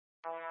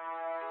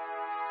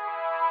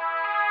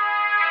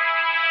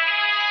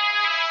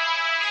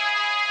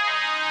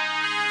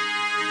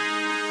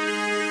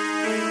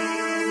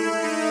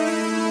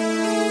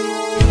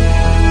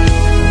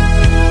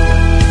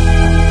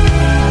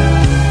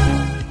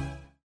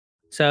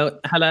So,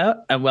 hello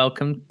and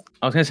welcome.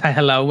 I was going to say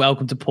hello,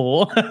 welcome to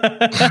Paul.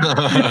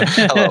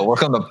 Hello,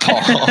 welcome to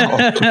Paul.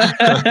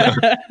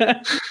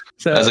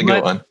 That's a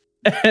good one.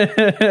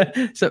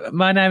 So,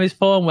 my name is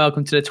Paul and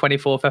welcome to the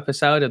 24th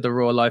episode of the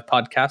Raw Life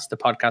Podcast, the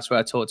podcast where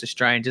I talk to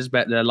strangers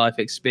about their life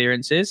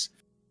experiences.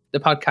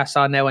 The podcasts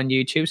are now on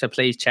YouTube, so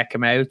please check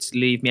them out.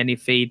 Leave me any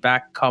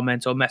feedback,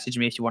 comment, or message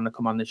me if you want to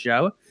come on the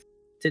show.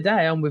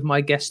 Today, I'm with my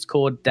guest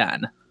called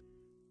Dan.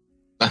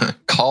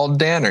 Called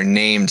Dan or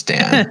named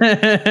Dan?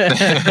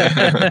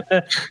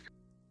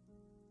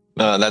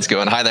 That's good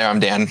one. Hi there,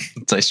 I'm Dan.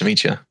 It's nice to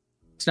meet you.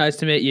 It's nice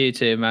to meet you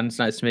too, man. It's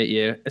nice to meet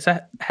you. So,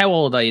 how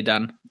old are you,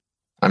 Dan?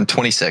 I'm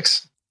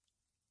 26.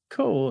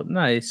 Cool,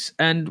 nice.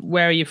 And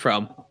where are you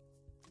from?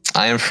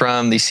 I am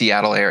from the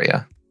Seattle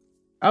area.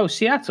 Oh,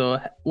 Seattle.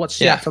 What's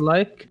Seattle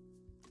like?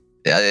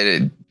 Yeah,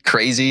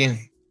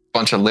 crazy.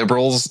 Bunch of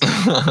liberals.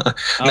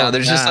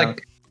 There's just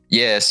like...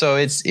 Yeah, so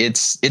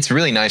it's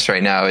really nice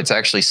right now. It's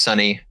actually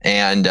sunny,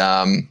 and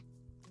I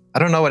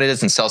don't know what it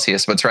is in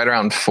Celsius, but it's right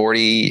around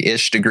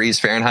 40-ish degrees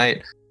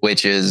Fahrenheit,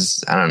 which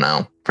is, I don't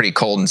know, pretty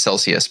cold in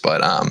Celsius,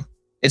 but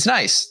it's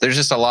nice. There's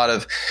just a lot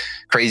of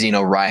crazy,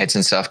 riots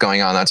and stuff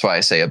going on. That's why I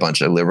say a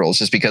bunch of liberals,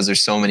 just because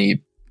there's so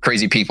many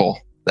crazy people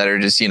that are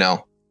just,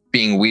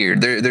 being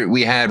weird.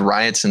 We had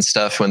riots and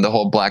stuff when the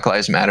whole Black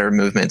Lives Matter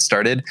movement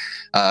started,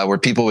 where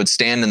people would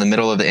stand in the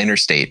middle of the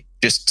interstate,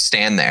 just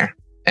stand there.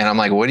 And I'm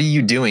like, what are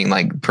you doing?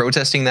 Like,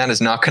 protesting that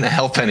is not going to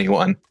help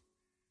anyone.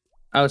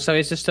 Oh, so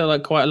is there still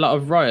like quite a lot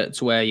of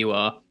riots where you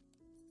are?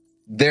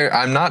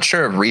 I'm not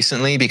sure of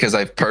recently, because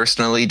I've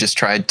personally just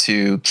tried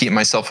to keep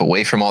myself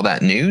away from all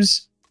that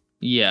news.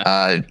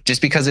 Yeah.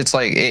 Just because it's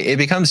like, it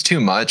becomes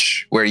too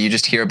much where you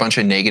just hear a bunch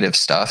of negative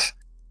stuff.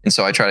 And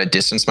so I try to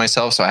distance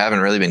myself. So I haven't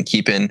really been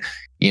keeping,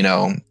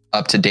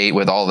 up to date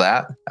with all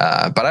that.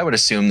 But I would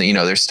assume that,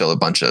 there's still a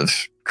bunch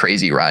of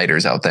crazy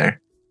rioters out there.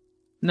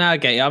 No, I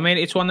get you. I mean,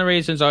 it's one of the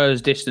reasons I always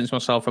distance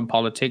myself from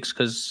politics,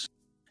 because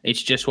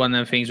it's just one of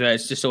them things where it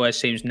just always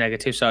seems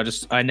negative. So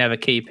I never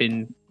keep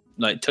in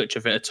touch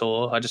of it at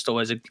all. I just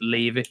always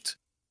leave it.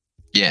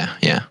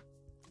 Yeah.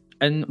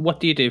 And what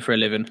do you do for a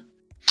living?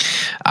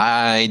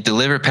 I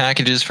deliver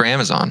packages for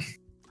Amazon.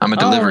 I'm a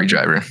delivery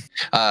driver.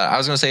 I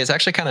was going to say it's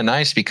actually kind of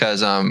nice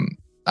because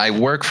I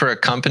work for a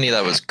company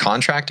that was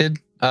contracted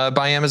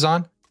by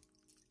Amazon.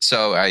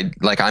 So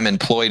I'm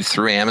employed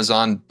through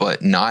Amazon,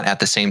 but not at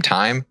the same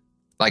time.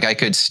 Like I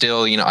could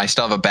still, I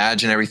still have a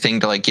badge and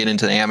everything to get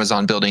into the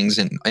Amazon buildings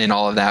and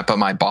all of that. But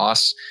my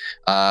boss,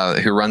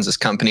 who runs this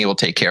company, will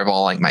take care of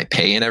all my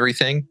pay and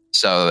everything.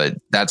 So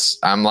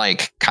I'm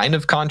kind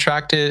of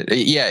contracted.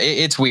 Yeah,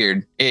 it's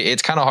weird.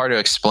 It's kind of hard to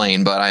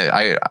explain, but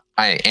I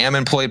am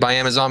employed by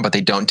Amazon, but they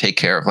don't take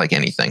care of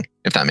anything,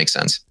 if that makes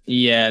sense.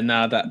 Yeah,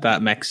 no,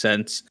 that makes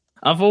sense.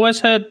 I've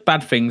always heard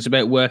bad things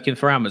about working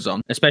for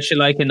Amazon,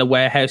 especially in the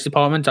warehouse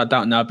department. I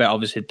don't know about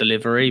obviously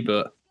delivery,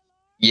 but...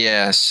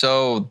 Yeah,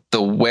 so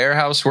the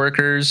warehouse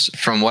workers,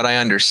 from what I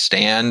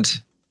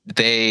understand,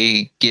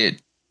 they get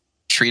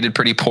treated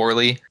pretty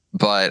poorly,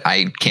 but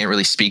I can't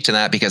really speak to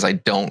that because I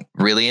don't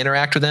really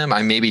interact with them.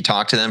 I maybe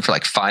talk to them for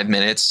 5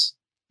 minutes,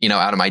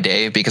 out of my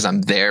day, because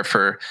I'm there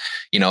for,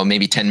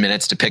 maybe 10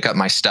 minutes to pick up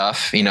my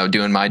stuff,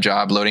 doing my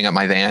job, loading up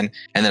my van.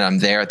 And then I'm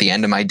there at the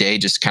end of my day,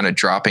 just kind of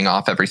dropping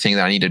off everything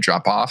that I need to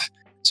drop off.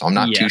 So I'm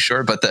not too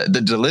sure, but the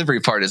delivery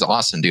part is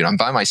awesome, dude. I'm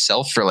by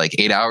myself for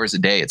 8 hours a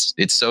day.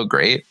 It's so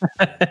great.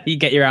 You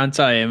get your own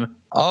time.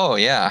 Oh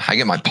yeah. I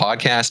get my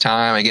podcast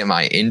time. I get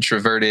my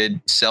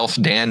introverted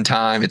self-Dan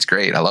time. It's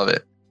great. I love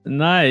it.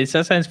 Nice.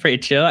 That sounds pretty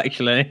chill,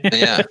 actually.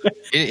 Yeah,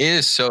 it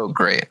is so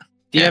great.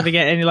 Do you ever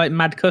get any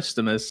mad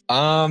customers?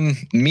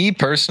 Me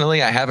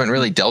personally, I haven't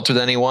really dealt with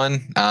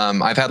anyone.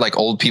 I've had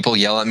old people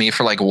yell at me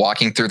for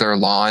walking through their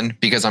lawn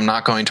because I'm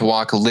not going to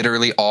walk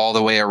literally all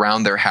the way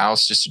around their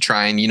house just to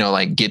try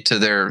and, get to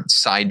their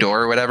side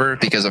door or whatever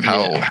because of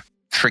how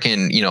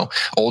freaking,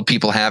 old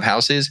people have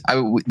houses.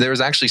 There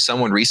was actually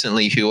someone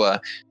recently who,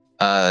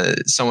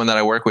 someone that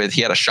I work with,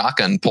 he had a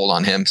shotgun pulled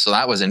on him. So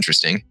that was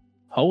interesting.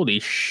 Holy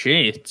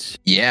shit.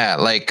 Yeah,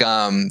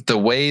 the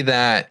way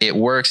that it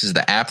works is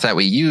the app that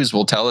we use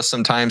will tell us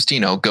sometimes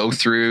to, go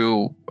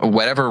through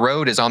whatever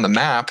road is on the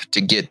map to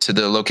get to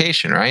the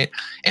location, right?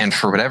 And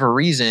for whatever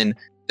reason,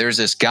 there's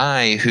this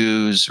guy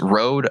whose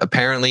road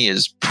apparently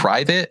is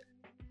private,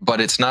 but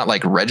it's not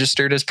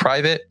registered as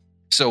private.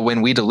 So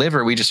when we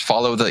deliver, we just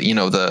follow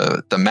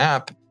the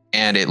map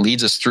and it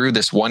leads us through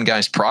this one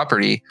guy's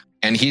property.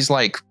 And he's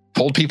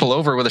pulled people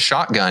over with a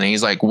shotgun. And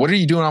he's like, what are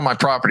you doing on my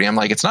property? I'm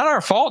like, it's not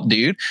our fault,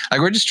 dude.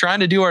 We're just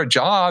trying to do our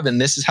job. And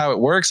this is how it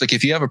works.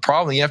 If you have a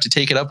problem, you have to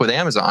take it up with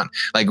Amazon.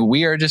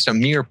 We are just a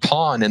mere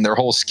pawn in their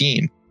whole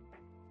scheme.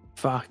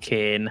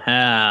 Fucking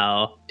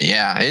hell.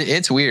 Yeah,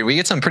 it's weird. We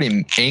get some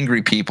pretty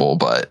angry people,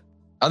 but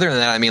other than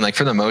that, I mean,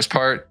 for the most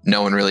part,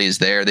 no one really is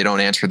there. They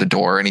don't answer the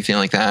door or anything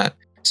like that.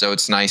 So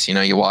it's nice,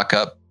 you walk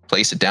up,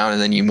 place it down, and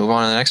then you move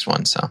on to the next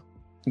one. So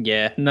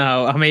yeah,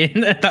 no, I mean,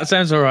 that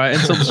sounds all right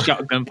until the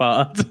shotgun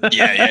part.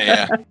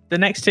 Yeah. The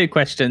next two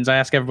questions I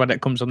ask everybody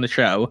that comes on the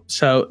show.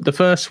 So the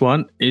first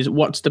one is,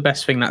 what's the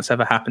best thing that's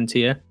ever happened to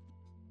you?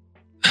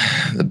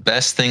 the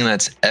best thing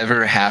that's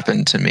ever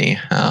happened to me.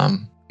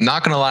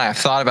 Not gonna lie, I've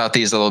thought about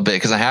these a little bit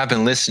because I have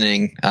been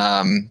listening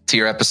to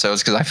your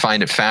episodes because I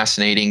find it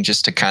fascinating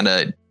just to kind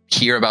of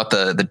hear about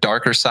the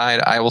darker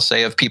side, I will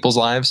say, of people's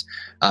lives.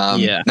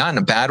 Not in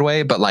a bad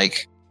way, but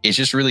like it's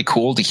just really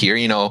cool to hear,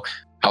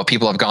 how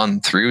people have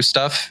gone through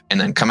stuff and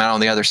then come out on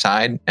the other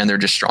side and they're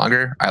just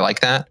stronger. I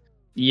like that.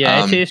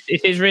 Yeah,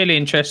 it is really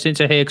interesting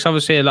to hear because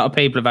obviously a lot of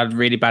people have had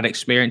really bad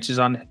experiences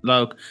on,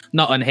 like,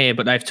 not on here,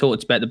 but they've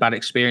talked about the bad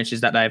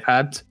experiences that they've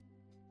had.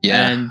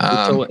 Yeah, and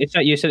it's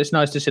like you said, it's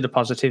nice to see the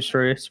positives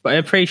through it. But I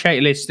appreciate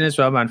you listening as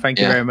well, man. Thank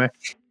you very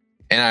much.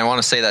 And I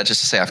want to say that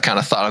just to say I've kind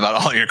of thought about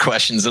all your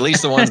questions, at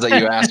least the ones that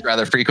you ask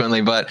rather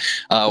frequently. But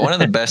one of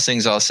the best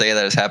things I'll say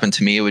that has happened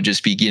to me would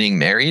just be getting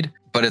married.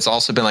 But it's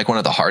also been like one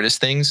of the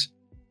hardest things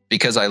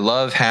because I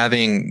love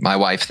having my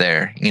wife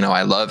there.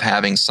 I love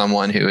having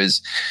someone who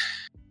is,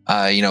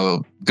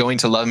 going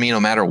to love me no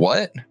matter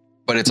what.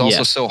 But it's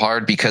also so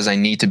hard because I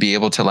need to be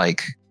able to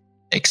like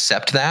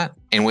accept that.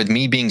 And with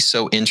me being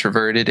so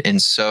introverted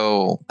and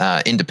so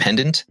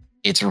independent,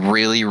 it's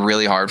really,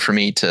 really hard for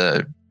me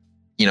to,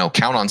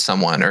 count on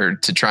someone or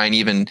to try and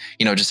even,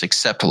 just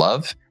accept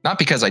love. Not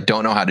because I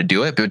don't know how to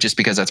do it, but just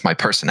because that's my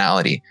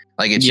personality.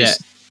 Like it's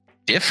just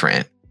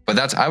different.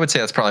 But I would say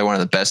that's probably one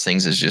of the best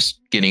things is just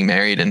getting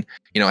married and,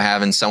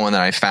 having someone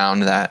that I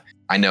found that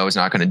I know is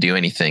not going to do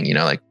anything,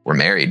 like we're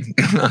married.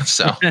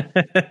 So.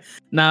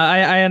 No,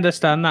 I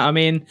understand that. I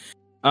mean,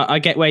 I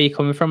get where you're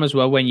coming from as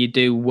well. When you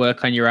do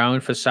work on your own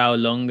for so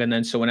long and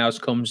then someone else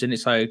comes in,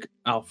 it's like,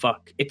 oh,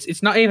 fuck.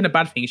 It's not even a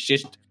bad thing. It's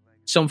just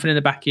something in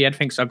the back of your head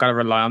thinks I've got to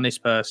rely on this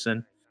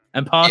person.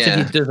 And part of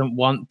you doesn't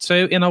want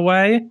to, in a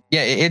way.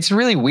 Yeah, it's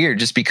really weird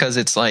just because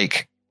it's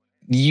like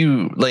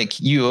you,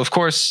 of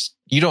course,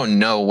 you don't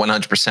know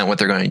 100% what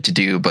they're going to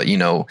do. But,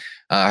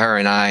 her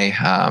and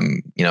I,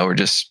 we're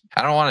just,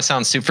 I don't want to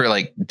sound super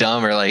like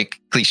dumb or like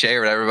cliche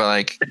or whatever, but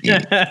like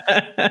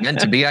meant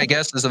to be, I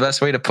guess is the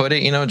best way to put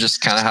it,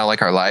 just kind of how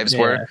like our lives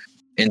were.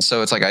 And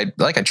so it's like,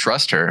 I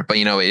trust her, but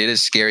it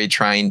is scary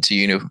trying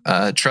to,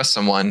 trust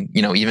someone,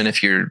 even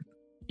if you're,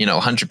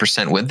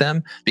 100% with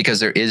them, because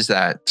there is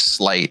that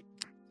slight,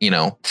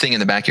 thing in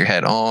the back of your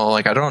head. Oh,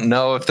 like, I don't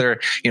know if they're,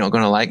 going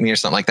to like me or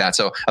something like that.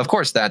 So of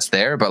course that's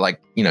there, but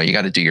like, you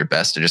got to do your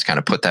best to just kind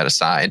of put that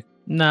aside.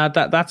 No,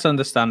 that's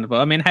understandable.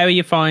 I mean, how are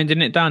you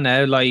finding it down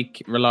now?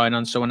 Like relying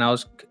on someone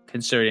else,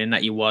 considering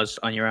that you was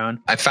on your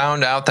own? I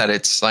found out that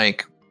it's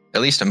like,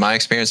 at least in my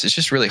experience, it's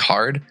just really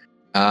hard.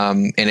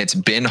 And it's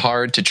been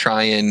hard to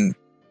try and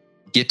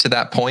get to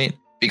that point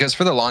because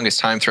for the longest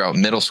time throughout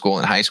middle school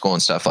and high school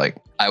and stuff, like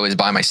I was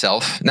by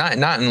myself, not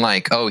in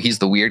like, oh, he's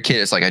the weird kid.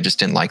 It's like, I just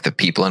didn't like the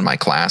people in my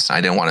class.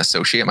 I didn't want to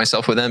associate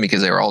myself with them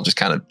because they were all just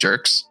kind of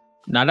jerks.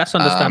 No, that's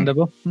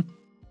understandable.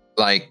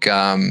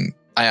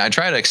 I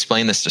tried to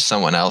explain this to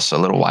someone else a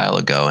little while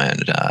ago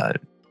and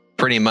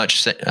pretty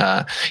much,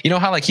 you know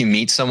how like you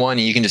meet someone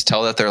and you can just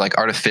tell that they're like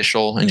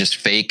artificial and just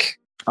fake.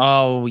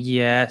 Oh,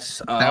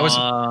 yes. That was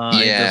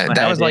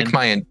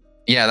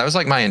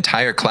like my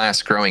entire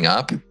class growing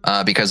up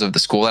because of the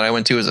school that I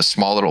went to is a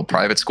small little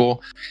private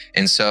school.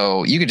 And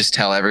so you could just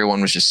tell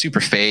everyone was just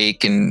super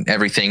fake and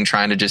everything,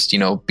 trying to just,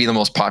 be the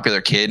most popular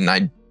kid. And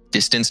I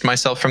distanced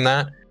myself from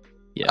that.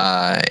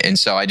 Yeah. And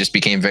so I just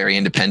became very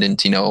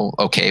independent,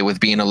 okay with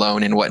being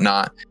alone and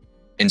whatnot.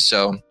 And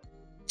so,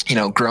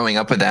 growing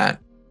up with that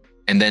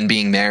and then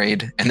being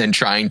married and then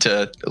trying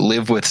to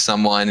live with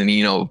someone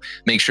and,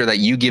 make sure that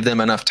you give them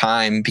enough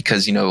time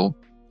because, you're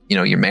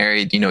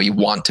married, you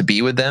want to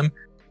be with them,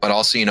 but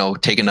also,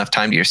 take enough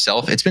time to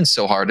yourself. It's been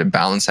so hard to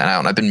balance that out.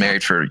 And I've been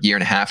married for a year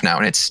and a half now,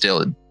 and it's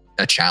still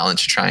a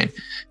challenge to try and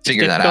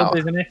figure that out.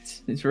 Isn't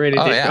it? It's really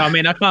difficult. Yeah. I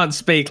mean, I can't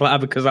speak like that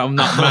because I'm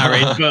not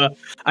married, but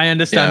I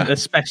understand,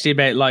 especially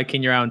about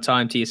liking your own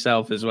time to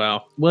yourself as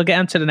well. We'll get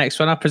on to the next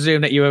one. I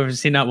presume that you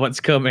obviously know what's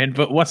coming,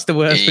 but what's the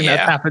worst thing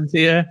that's happened to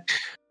you?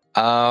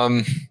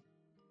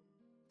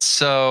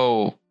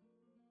 So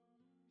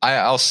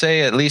I'll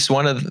say at least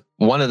one of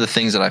the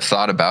things that I've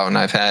thought about, and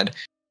I've had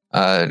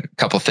a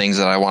couple things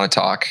that I want to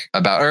talk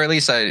about, or at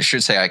least I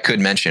should say I could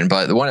mention,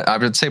 but I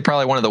would say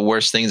probably one of the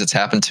worst things that's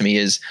happened to me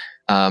is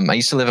I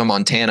used to live in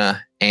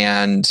Montana,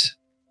 and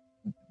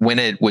when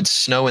it would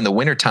snow in the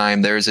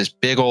wintertime, there's this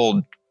big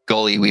old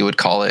gully, we would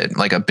call it,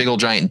 like a big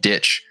old giant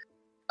ditch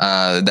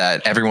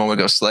that everyone would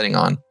go sledding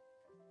on.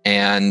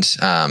 And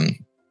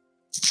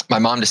my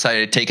mom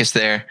decided to take us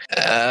there.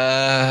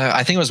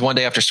 I think it was one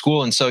day after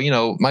school. And so,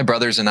 my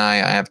brothers and I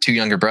have two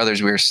younger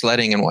brothers, we were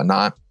sledding and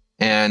whatnot.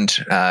 And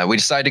we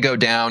decided to go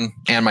down.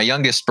 And my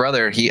youngest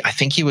brother, I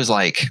think he was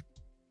like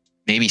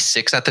maybe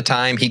 6 at the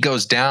time. He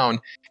goes down.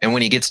 And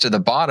when he gets to the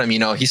bottom,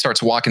 he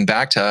starts walking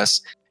back to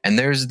us. And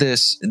there's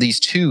these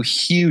two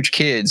huge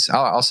kids.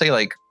 I'll say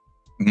like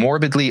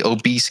morbidly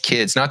obese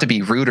kids, not to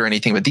be rude or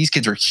anything, but these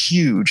kids were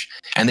huge.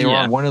 And they were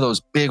on one of those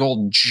big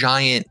old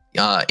giant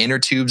inner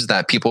tubes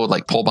that people would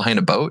like pull behind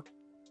a boat.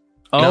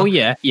 Oh,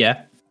 yeah.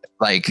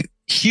 Like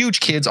huge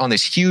kids on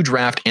this huge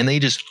raft, and they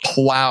just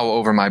plow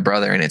over my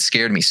brother. And it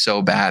scared me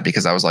so bad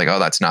because I was like, oh,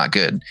 that's not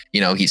good.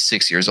 He's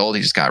 6 years old.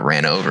 He just got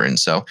ran over. And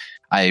so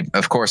I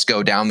of course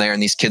go down there,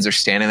 and these kids are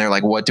standing there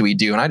like, what do we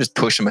do? And I just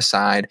push them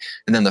aside.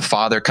 And then the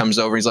father comes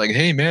over. He's like,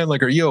 hey man,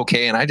 like, are you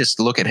okay? And I just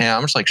look at him.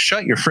 I'm just like,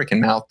 shut your freaking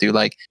mouth, dude.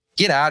 Like,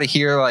 get out of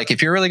here. Like,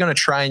 if you're really going to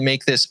try and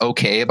make this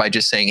okay by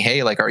just saying,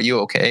 hey, like, are you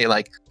okay?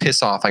 Like,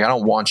 piss off. Like, I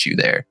don't want you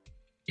there,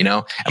 you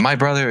know? And my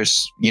brother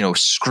is, you know,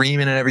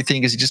 screaming and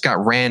everything because he just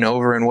got ran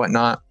over and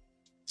whatnot.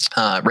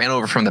 Ran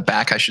over from the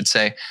back, I should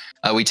say.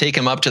 We take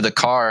him up to the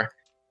car,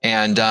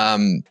 and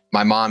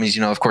my mom is,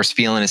 you know, of course,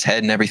 feeling his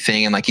head and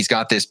everything. And like, he's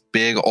got this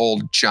big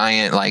old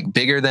giant, like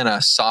bigger than a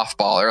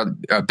softball or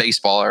a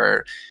baseball,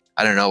 or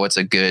I don't know what's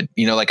a good,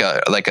 you know, like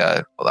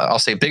a, I'll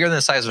say bigger than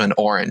the size of an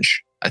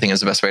orange, I think is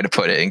the best way to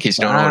put it, in case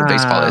you don't know what a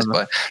baseball is,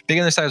 but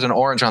bigger than the size of an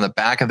orange on the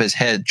back of his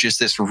head, just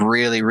this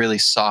really, really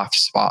soft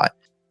spot.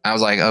 I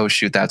was like, oh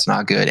shoot, that's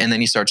not good. And then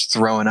he starts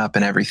throwing up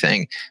and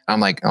everything. I'm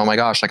like, oh my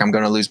gosh, like I'm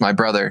going to lose my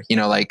brother. You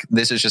know, like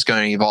this is just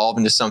going to evolve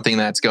into something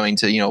that's going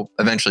to, you know,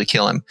 eventually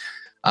kill him.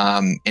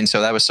 And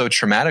so that was so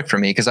traumatic for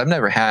me because I've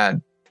never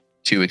had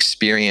to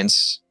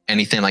experience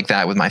anything like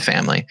that with my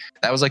family.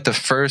 That was like the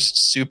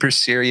first super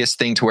serious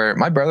thing to where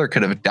my brother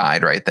could have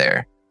died right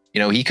there. You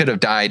know, he could have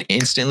died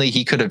instantly.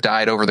 He could have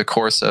died over the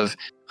course of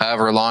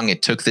however long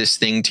it took this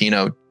thing to, you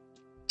know,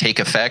 take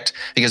effect,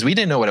 because we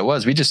didn't know what it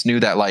was. We just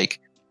knew that like,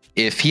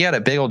 if he had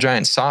a big old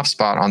giant soft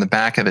spot on the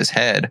back of his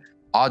head,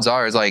 odds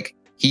are is like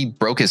he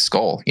broke his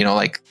skull, you know,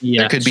 like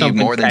there could be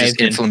more than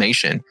just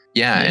inflammation.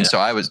 Yeah. And so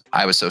I was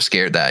so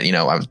scared that, you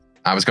know,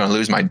 I was going to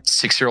lose my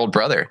 6-year-old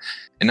brother.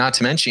 And not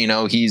to mention, you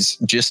know, he's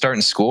just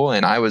starting school,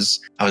 and I was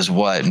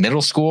what,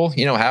 middle school,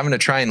 you know, having to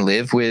try and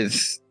live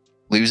with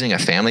losing a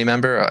family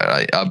member,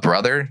 a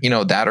brother, you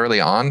know, that early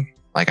on.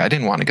 Like, I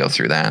didn't want to go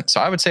through that. So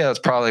I would say that's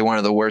probably one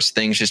of the worst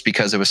things, just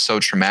because it was so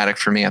traumatic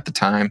for me at the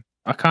time.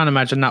 I can't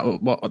imagine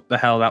that what the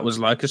hell that was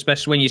like,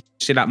 especially when you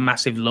see that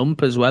massive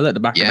lump as well at the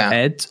back of the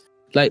head.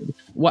 Like,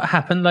 what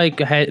happened? Like,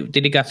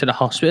 did he go to the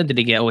hospital? Did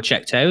he get all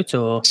checked out?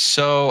 Or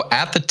so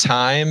at the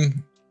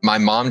time, my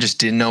mom just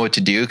didn't know what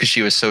to do because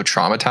she was so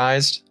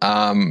traumatized.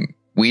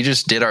 We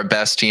just did our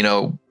best to, you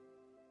know,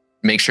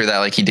 make sure that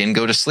like he didn't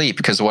go to sleep,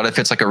 because what if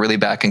it's like a really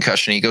bad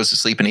concussion? He goes to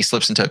sleep and he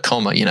slips into a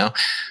coma, you know?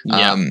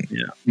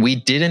 We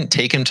didn't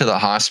take him to the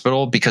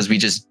hospital because we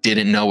just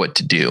didn't know what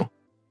to do.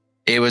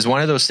 It was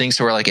one of those things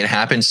where like it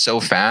happened so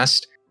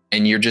fast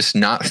and you're just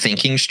not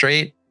thinking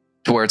straight,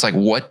 to where it's like,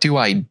 what do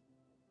I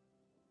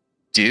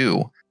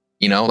do?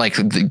 You know, like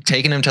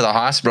taking him to the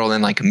hospital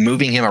and like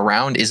moving him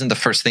around isn't the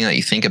first thing that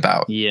you think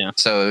about. Yeah.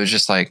 So it was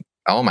just like,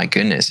 oh my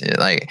goodness.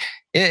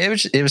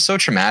 It was so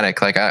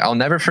traumatic. Like I'll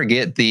never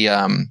forget the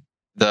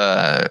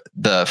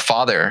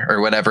father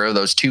or whatever of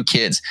those 2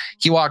 kids.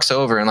 He walks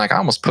over and like I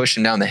almost pushed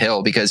him down the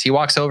hill, because he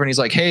walks over and he's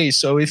like, hey,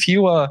 so if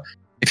you want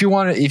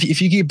to,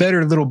 if you get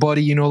better, little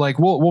buddy, you know, like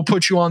we'll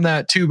put you on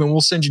that tube and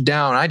we'll send you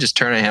down. And I just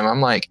turn to him. I'm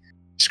like,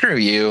 screw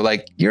you.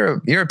 Like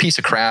you're a piece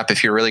of crap.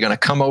 If you're really going to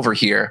come over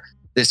here,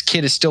 this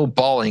kid is still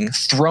bawling,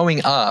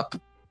 throwing up.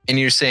 And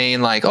you're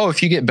saying like, oh,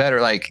 if you get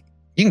better, like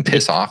you can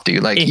piss off,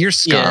 dude. Like you're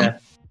scum. Yeah.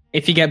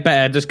 If you get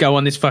better, just go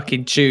on this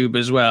fucking tube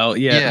as well.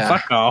 Yeah.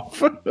 Fuck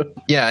off.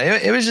 Yeah.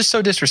 It was just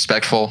so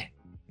disrespectful.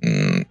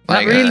 That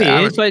really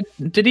is. Like,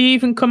 did he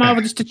even come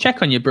over just to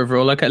check on your brother,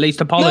 or like at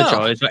least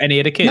apologize, or any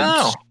of the kids?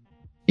 No.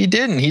 He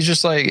didn't. He's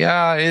just like,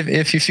 yeah,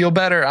 if you feel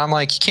better. I'm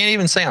like, you can't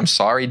even say I'm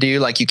sorry,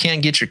 dude. Like, you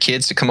can't get your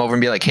kids to come over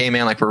and be like, hey,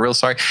 man, like, we're real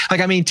sorry. Like,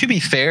 I mean, to be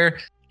fair,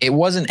 it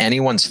wasn't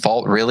anyone's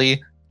fault,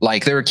 really.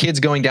 Like, there were kids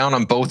going down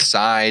on both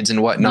sides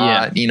and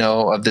whatnot, you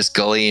know, of this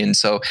gully. And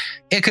so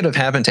it could have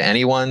happened to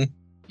anyone,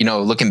 you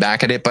know, looking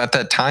back at it. But at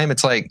that time,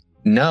 it's like,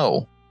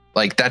 no,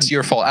 like, that's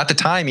your fault. At the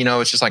time, you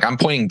know, it's just like, I'm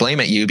pointing blame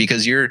at you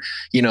because you're,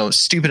 you know,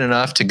 stupid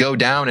enough to go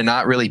down and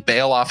not really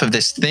bail off of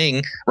this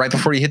thing right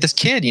before you hit this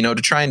kid, you know,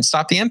 to try and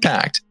stop the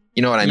impact.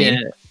 You know what I mean?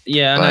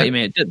 Yeah, I know what you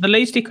mean. The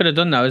least he could have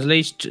done, though, is at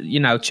least, you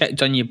know,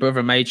 checked on your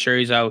brother, made sure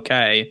he's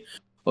okay.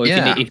 Or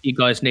if you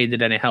guys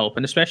needed any help.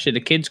 And especially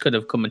the kids could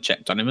have come and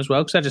checked on him as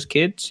well, because they're just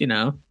kids, you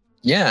know?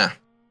 Yeah.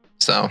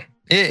 So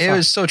it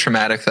was so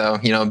traumatic, though,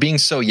 you know, being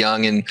so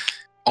young and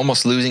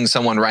almost losing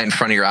someone right in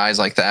front of your eyes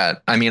like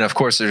that. I mean, of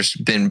course, there's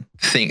been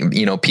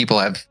you know, people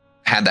have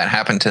had that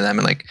happen to them,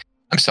 and like,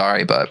 I'm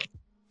sorry, but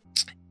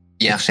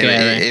yeah,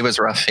 it was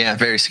rough. Yeah,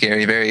 very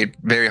scary, very,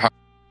 very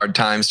hard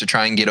times to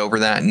try and get over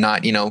that and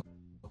not, you know,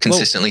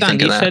 consistently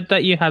think of that. You said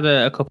that you had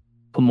a couple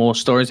more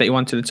stories that you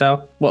wanted to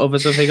tell. What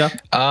others have you got?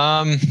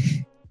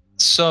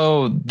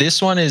 So this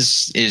one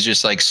is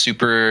just like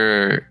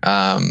super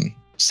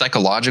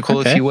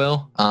psychological, if you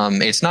will.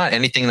 It's not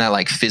anything that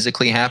like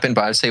physically happened,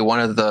 but I'd say one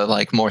of the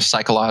like more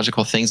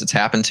psychological things that's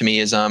happened to me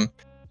is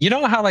you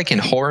know how like in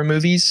horror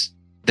movies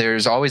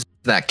there's always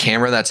that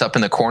camera that's up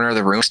in the corner of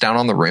the room, down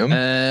on the room?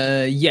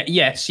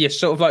 Yes,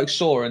 sort of like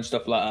Saw and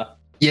stuff like that.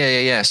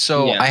 Yeah.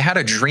 So I had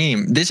a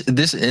dream. This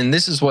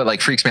is what like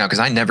freaks me out, because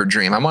I never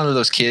dream. I'm one of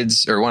those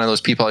kids, or one of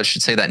those people, I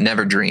should say, that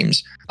never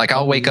dreams. Like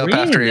I'll wake up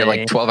after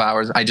like 12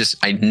 hours.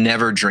 I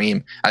never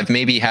dream. I've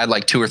maybe had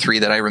like 2 or 3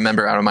 that I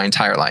remember out of my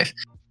entire life.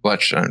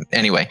 Which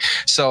anyway,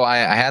 so I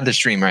had this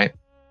dream, right?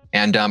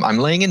 And I'm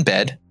laying in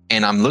bed,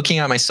 and I'm looking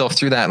at myself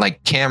through that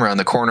like camera in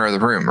the corner of the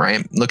room,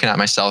 right? Looking at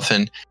myself,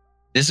 and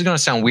this is going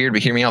to sound weird,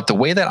 but hear me out. The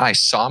way that I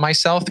saw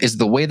myself is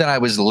the way that I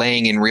was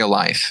laying in real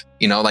life.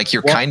 You know, like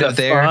you're kind of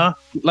there.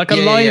 Like a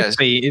live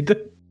feed.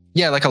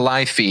 Yeah, like a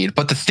live feed.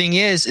 But the thing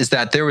is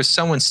that there was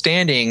someone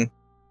standing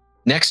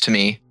next to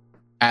me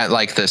at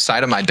like the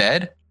side of my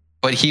bed.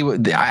 But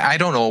I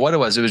don't know what it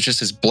was. It was just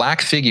this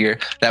black figure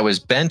that was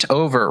bent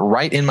over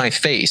right in my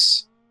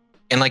face.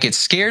 And like, it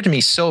scared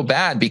me so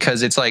bad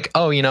because it's like,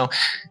 oh, you know,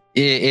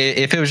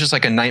 if it was just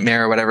like a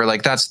nightmare or whatever,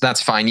 like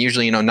that's fine.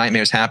 Usually, you know,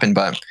 nightmares happen.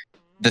 But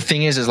the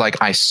thing is like,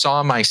 I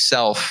saw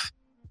myself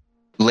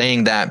laying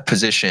in that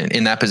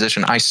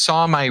position. I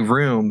saw my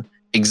room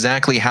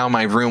exactly how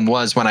my room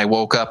was when I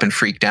woke up and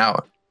freaked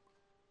out.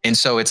 And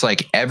so it's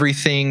like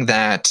everything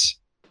that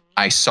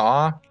I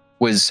saw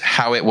was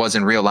how it was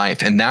in real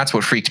life. And that's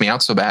what freaked me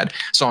out so bad.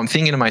 So I'm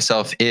thinking to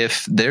myself,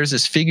 if there's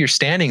this figure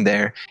standing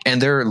there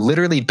and they're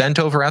literally bent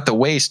over at the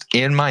waist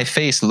in my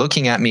face,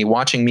 looking at me,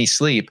 watching me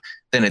sleep,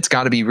 then it's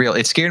got to be real.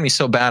 It scared me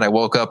so bad. I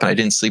woke up and I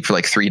didn't sleep for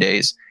like 3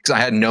 days because I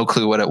had no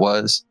clue what it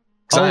was.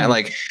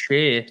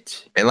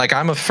 Shit. And like,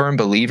 I'm a firm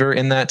believer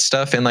in that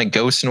stuff and like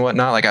ghosts and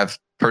whatnot. Like, I've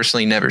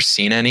personally never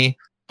seen any,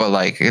 but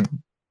like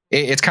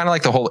it's kind of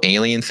like the whole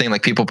alien thing.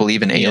 Like, people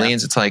believe in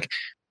aliens. It's like,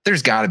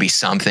 there's got to be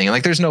something.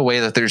 Like, there's no way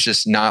that there's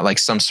just not like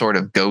some sort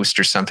of ghost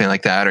or something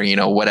like that, or, you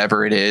know,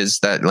 whatever it is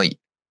that, like,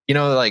 you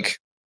know, like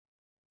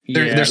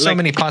there's so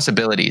many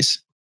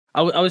possibilities.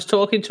 I was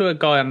talking to a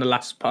guy on the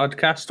last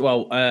podcast,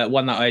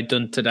 one that I'd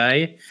done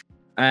today,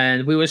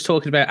 and we was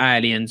talking about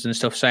aliens and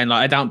stuff, saying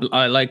like,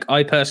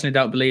 I personally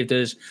don't believe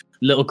there's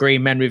little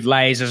green men with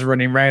lasers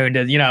running around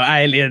and, you know,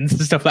 aliens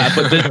and stuff like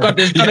that. But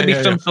there's got to be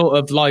some sort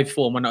of life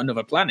form on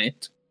another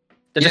planet.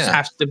 There just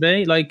has to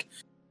be. Like,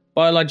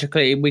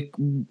 biologically,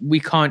 we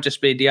can't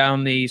just be the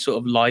only sort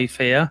of life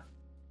here.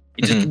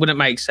 It just wouldn't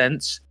make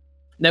sense.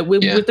 Now,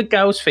 with the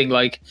ghost thing,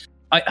 like,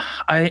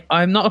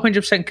 I'm not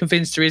 100%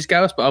 convinced there is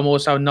ghosts, but I'm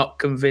also not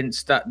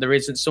convinced that there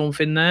isn't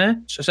something there.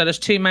 So there's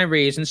two main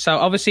reasons. So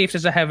obviously, if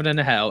there's a heaven and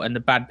a hell, and the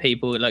bad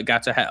people like go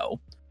to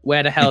hell,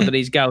 where the hell do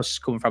these ghosts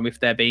come from if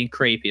they're being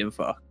creepy and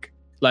fuck?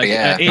 Like,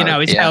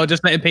 it's hell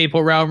just letting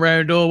people roam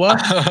around or what?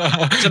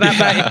 So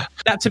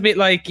that's a bit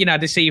like, you know,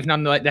 deceiving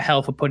on like the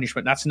hell for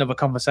punishment. That's another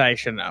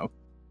conversation now.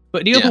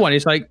 But the other one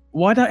is like,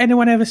 why don't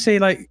anyone ever see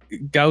like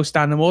ghost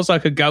animals,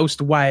 like a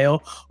ghost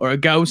whale or a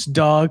ghost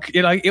dog?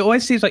 You know, like, it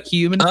always seems like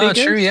human figures.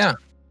 Oh, true, yeah.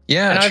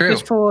 Yeah, and true. I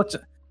just thought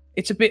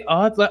it's a bit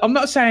odd. Like, I'm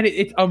not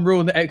saying I'm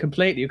ruling it out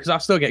completely because I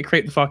still get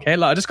creeped the fuck out.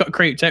 Like, I just got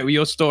creeped out with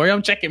your story.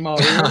 I'm checking my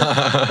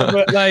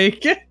but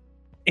like,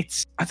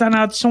 I don't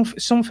know.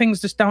 Some things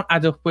just don't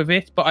add up with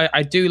it. But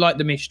I do like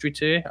the mystery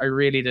too. I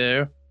really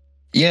do.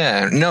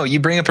 Yeah, no, you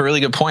bring up a really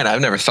good point.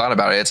 I've never thought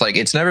about it. It's like,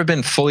 it's never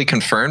been fully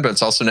confirmed, but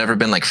it's also never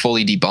been like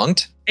fully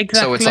debunked. Exactly.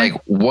 So it's like,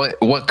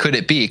 what could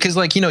it be? Because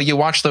like, you know, you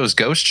watch those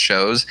ghost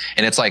shows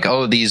and it's like,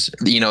 oh, these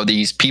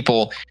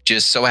people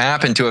just so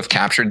happen to have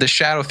captured the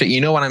shadow fit. You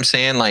know what I'm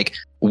saying? Like,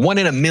 1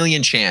 in a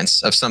million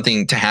chance of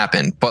something to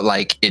happen, but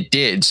like it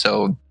did.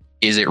 So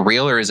is it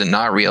real or is it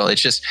not real?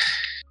 It's just,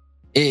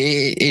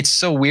 it's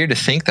so weird to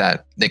think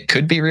that it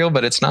could be real,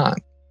 but it's not.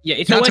 Yeah,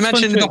 it's not to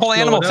mention the whole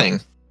animal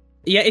thing.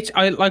 Yeah,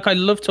 I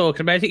love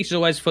talking about it. It's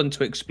always fun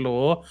to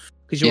explore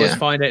because you always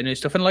find out new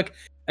stuff. And like,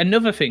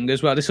 another thing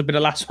as well, this will be the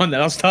last one, then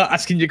I'll start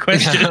asking you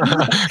questions.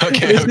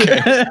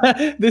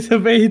 Okay. This will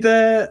be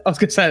the. I was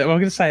going to say it. I'm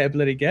going to say it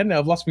bloody again. Now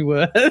I've lost my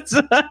words.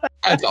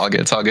 It's all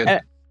good. It's all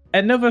good.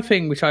 Another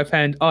thing which I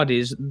found odd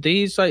is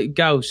these like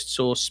ghosts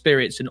or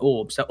spirits and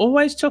orbs that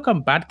always took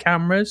on bad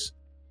cameras.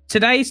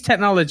 Today's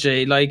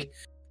technology, like,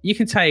 you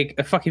can take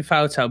a fucking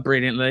photo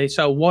brilliantly.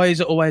 So why is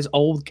it always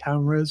old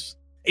cameras?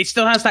 It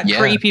still has that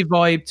creepy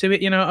vibe to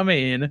it, you know what I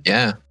mean?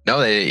 Yeah. No,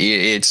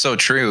 it's so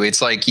true.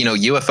 It's like, you know,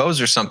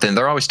 UFOs or something.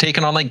 They're always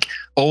taking on like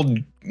old,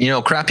 you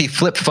know, crappy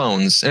flip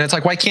phones. And it's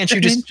like, why can't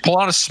you just pull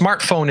out a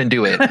smartphone and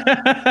do it?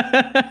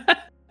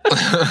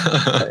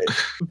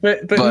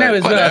 but no,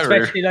 as well,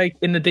 especially like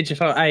in the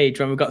digital age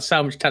when we've got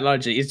so much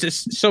technology, it's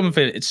just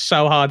something, it's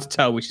so hard to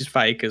tell which is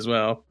fake as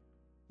well.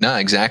 No,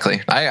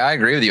 exactly. I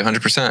agree with you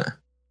 100%.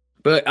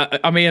 But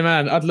I mean,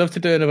 man, I'd love to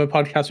do another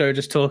podcast where we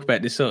just talk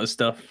about this sort of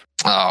stuff.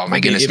 Oh my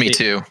goodness, me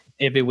too.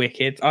 It'd be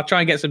wicked. I'll try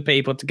and get some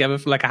people together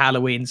for like a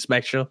Halloween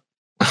special.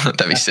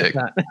 That'd be sick.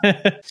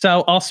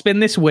 So I'll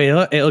spin this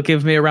wheel. It'll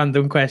give me a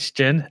random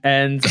question,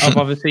 and I've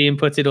obviously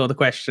inputted all the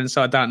questions,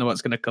 so I don't know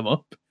what's going to come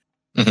up.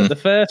 But the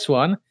first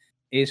one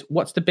is,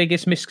 what's the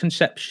biggest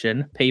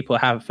misconception people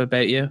have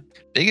about you?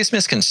 Biggest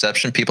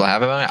misconception people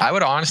have about me? I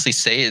would honestly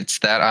say it's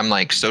that I'm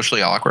like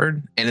socially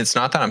awkward. And it's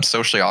not that I'm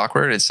socially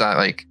awkward. It's not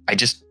like, I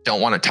just don't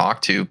want to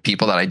talk to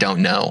people that I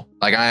don't know.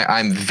 Like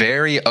I'm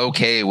very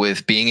okay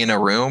with being in a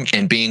room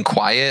and being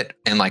quiet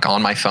and like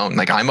on my phone.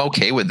 Like, I'm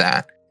okay with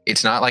that.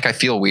 It's not like I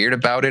feel weird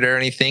about it or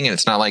anything. And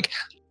it's not like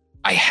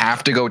I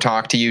have to go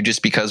talk to you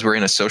just because we're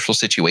in a social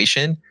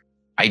situation.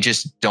 I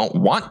just don't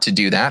want to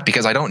do that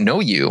because I don't know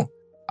you.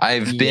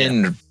 I've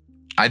been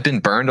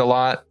burned a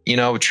lot, you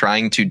know,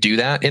 trying to do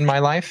that in my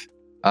life.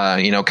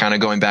 Kind of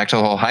going back to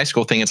the whole high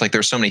school thing. It's like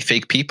there's so many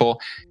fake people.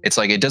 It's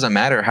like it doesn't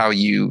matter how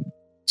you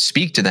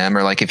speak to them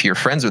or like if you're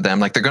friends with them,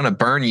 like they're going to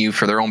burn you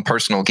for their own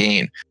personal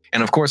gain.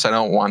 And of course, I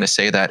don't want to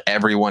say that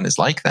everyone is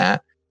like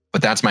that,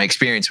 but that's my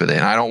experience with it.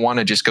 And I don't want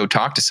to just go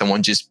talk to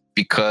someone just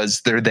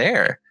because they're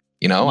there.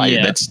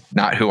 That's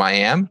not who I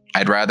am.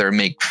 I'd rather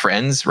make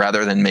friends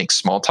rather than make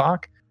small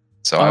talk.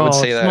 So I would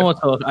say that small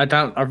talk.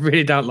 I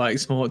really don't like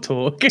small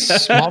talk.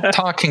 Small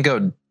talk can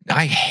go.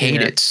 I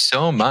hate it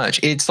so much.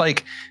 It's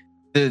like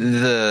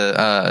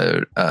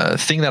the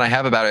thing that I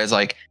have about it is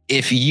like,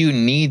 if you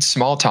need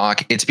small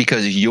talk, it's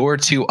because you're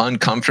too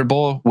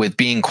uncomfortable with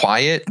being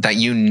quiet that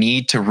you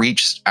need to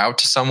reach out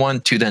to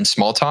someone to then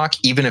small talk,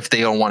 even if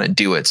they don't want to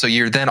do it. So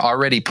you're then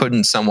already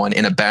putting someone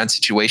in a bad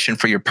situation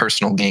for your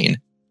personal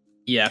gain.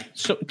 Yeah.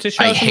 So to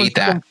show I hate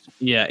that.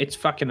 Yeah, it's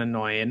fucking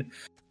annoying.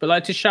 But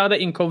like to show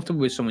that you're comfortable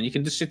with someone, you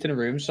can just sit in a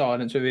room,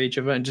 silence with each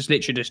other, and just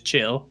literally just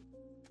chill.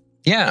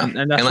 Yeah,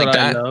 and that's what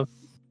I love.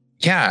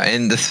 Yeah,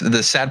 and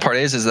the sad part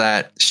is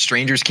that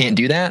strangers can't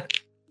do that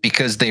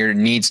because there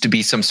needs to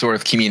be some sort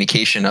of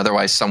communication.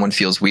 Otherwise, someone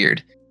feels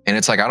weird. And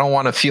it's like, I don't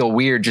want to feel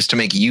weird just to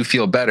make you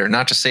feel better.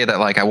 Not to say that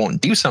like I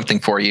won't do something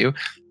for you,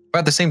 but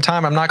at the same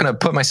time, I'm not going to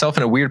put myself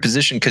in a weird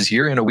position because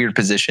you're in a weird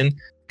position.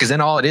 Because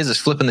then all it is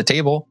flipping the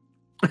table.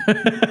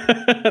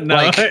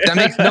 That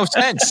makes no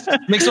sense.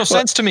 It makes no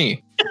sense to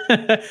me.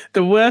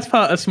 The worst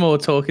part of small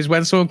talk is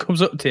when someone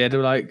comes up to you and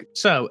they're like,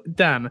 "So,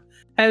 Dan,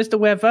 how's the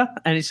weather?"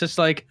 And it's just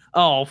like,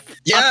 "Oh,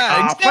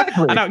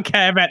 exactly. I don't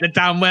care about the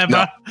damn weather.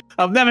 No.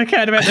 I've never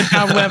cared about the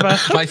damn weather."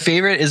 My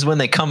favorite is when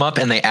they come up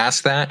and they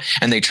ask that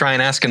and they try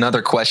and ask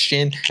another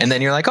question. And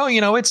then you're like, "Oh,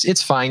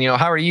 it's fine.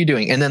 How are you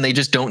doing?" And then they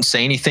just don't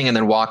say anything and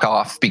then walk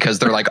off because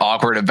they're like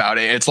awkward about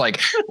it. It's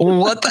like,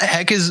 what the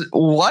heck is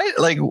what?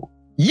 Like,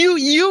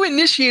 You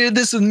initiated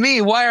this with me.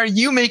 Why are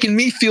you making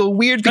me feel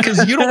weird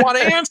because you don't want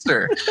to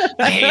answer?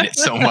 I hate it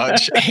so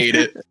much. I hate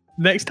it.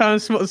 Next time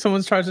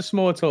someone tries to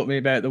small talk me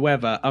about the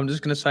weather, I'm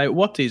just going to say,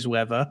 "What is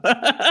weather?"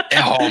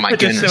 Oh my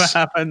goodness. See what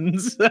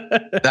happens.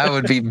 That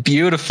would be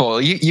beautiful.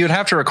 You'd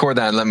have to record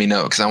that and let me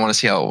know because I want to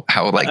see how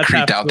like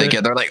creeped out they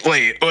get. They're like,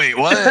 wait,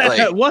 what?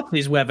 Like, what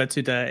is weather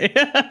today?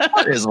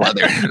 What is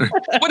weather?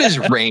 What is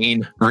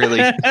rain,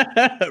 really?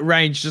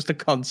 Rain's just a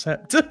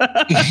concept.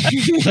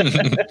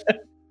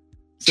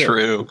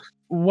 True.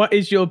 What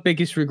is your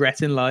biggest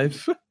regret in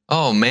life?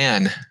 Oh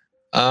man.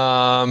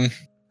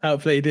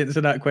 Hopefully you didn't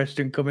see that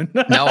question coming.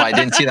 No, I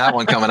didn't see that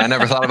one coming. I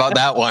never thought about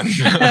that one.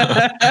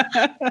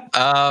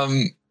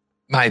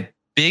 My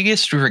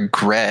biggest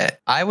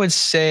regret, I would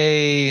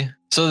say,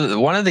 so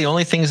one of the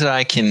only things that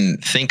I can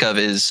think of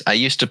is I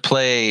used to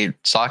play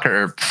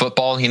soccer or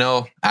football,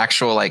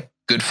 actual like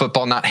good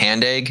football, not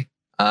hand egg,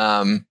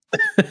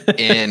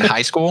 in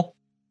high school.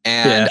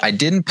 And I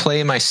didn't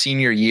play my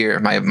senior year,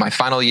 my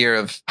final year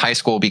of high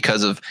school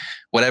because of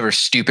whatever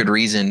stupid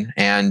reason.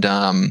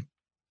 And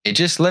it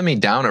just led me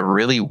down a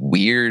really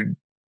weird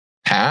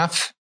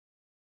path.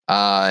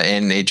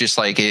 And it just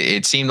like,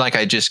 it seemed like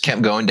I just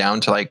kept going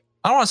down to like,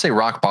 I don't want to say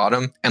rock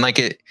bottom. And like,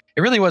 it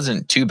really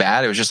wasn't too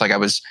bad. It was just like I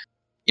was,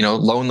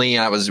 lonely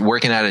and I was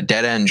working at a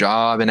dead end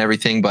job and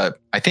everything. But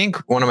I think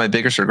one of my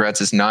biggest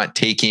regrets is not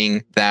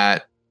taking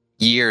that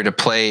year to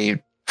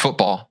play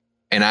football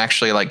and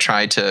actually like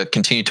try to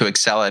continue to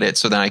excel at it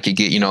so then I could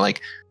get, like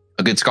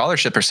a good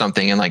scholarship or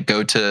something and like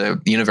go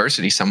to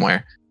university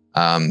somewhere.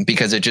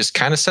 Because it just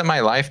kind of set my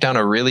life down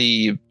a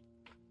really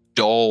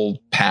dull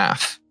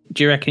path.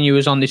 Do you reckon you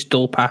was on this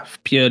dull path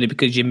purely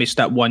because you missed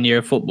that 1 year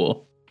of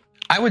football?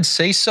 I would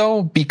say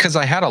so because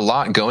I had a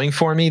lot going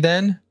for me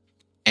then.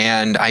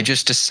 And I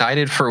just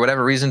decided for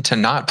whatever reason to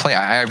not play.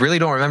 I really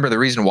don't remember the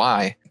reason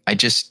why. I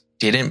just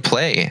didn't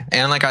play.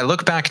 And like I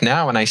look back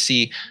now and I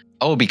see,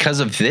 oh, because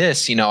of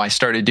this, I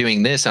started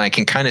doing this and I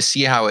can kind of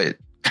see how it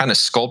kind of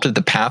sculpted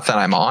the path that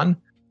I'm on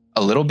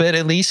a little bit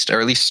at least, or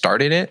at least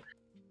started it.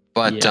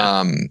 But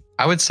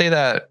I would say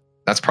that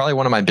that's probably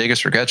one of my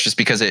biggest regrets just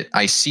because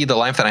I see the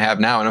life that I have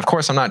now. And of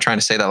course, I'm not trying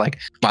to say that like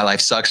my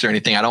life sucks or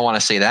anything. I don't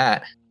want to say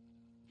that.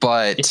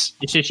 But it's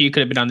just you could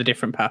have been on a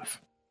different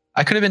path.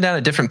 I could have been down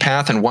a different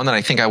path and one that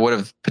I think I would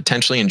have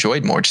potentially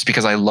enjoyed more just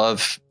because I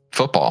love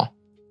football.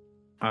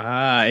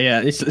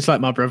 Yeah, it's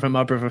like my brother.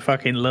 My brother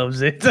fucking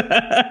loves it.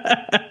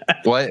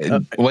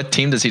 What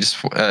team does he?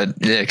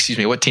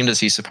 What team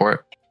does he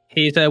support?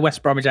 He's a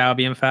West Bromwich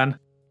Albion fan.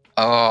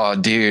 Oh,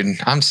 dude,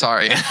 I'm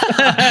sorry.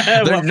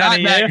 They're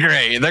not that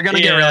great. They're gonna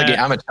get relegated.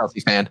 I'm a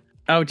Chelsea fan.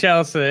 Oh,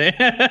 Chelsea.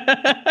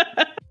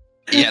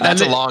 Yeah,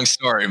 that's a long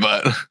story,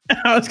 but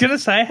I was gonna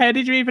say, how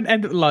did you even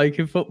end up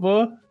liking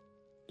football?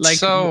 Like,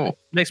 so,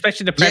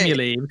 especially the Premier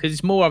League, because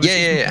it's more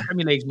obviously the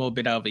Premier League's more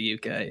big over the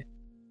UK.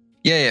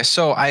 Yeah.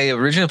 So I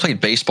originally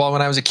played baseball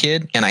when I was a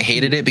kid and I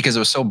hated it because it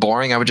was so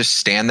boring. I would just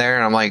stand there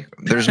and I'm like,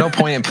 there's no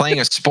point in playing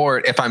a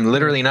sport if I'm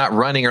literally not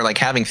running or like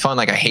having fun.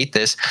 Like I hate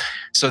this.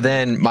 So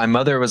then my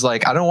mother was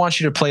like, I don't want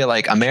you to play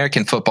like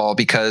American football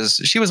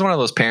because she was one of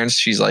those parents.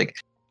 She's like,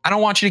 I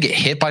don't want you to get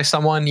hit by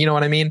someone. You know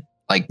what I mean?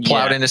 Like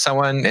plowed into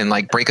someone and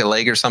like break a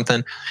leg or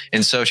something.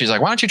 And so she's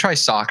like, why don't you try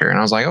soccer? And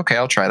I was like, okay,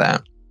 I'll try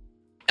that.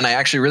 and I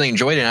actually really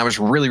enjoyed it. And I was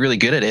really, really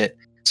good at it.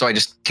 So I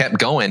just kept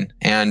going.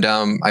 And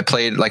I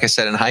played, like I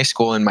said, in high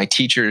school, and my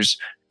teachers,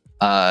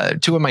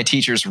 two of my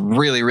teachers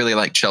really, really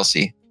liked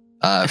Chelsea.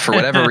 For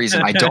whatever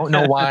reason. I don't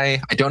know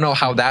why. I don't know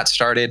how that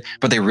started,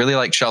 but they really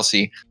like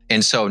Chelsea.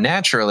 And so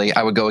naturally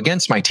I would go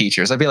against my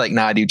teachers. I'd be like,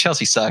 nah, dude,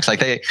 Chelsea sucks.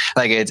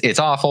 It's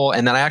awful.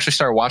 And then I actually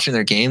started watching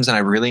their games, and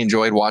I really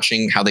enjoyed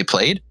watching how they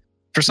played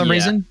for some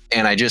reason.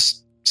 And I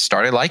just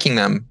started liking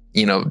them,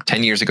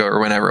 10 years ago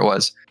or whenever it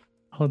was.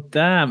 Oh,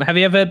 damn. Have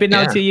you ever been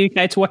out to the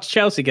UK to watch a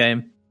Chelsea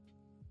game?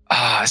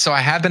 So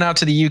I have been out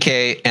to the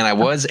UK, and I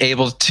was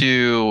able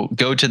to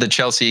go to the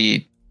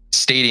Chelsea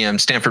stadium,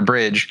 Stamford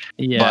Bridge,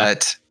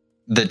 but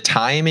the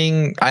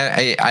timing,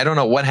 I don't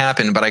know what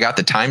happened, but I got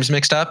the times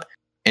mixed up.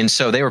 And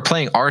so they were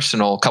playing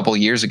Arsenal a couple of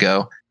years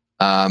ago.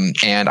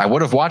 And I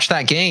would have watched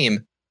that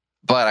game,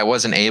 but I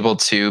wasn't able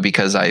to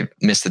because I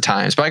missed the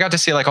times. But I got to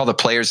see like all the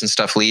players and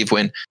stuff leave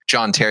when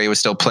John Terry was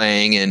still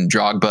playing, and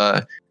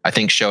Drogba, I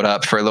think, showed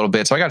up for a little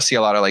bit. So I got to see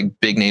a lot of like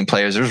big name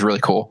players. It was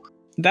really cool.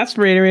 That's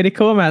really, really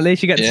cool, man. At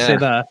least you get to see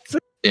that.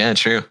 Yeah,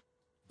 true.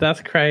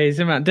 That's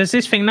crazy, man. There's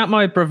this thing that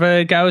my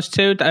brother goes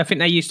to. I think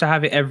they used to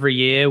have it every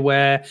year,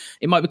 where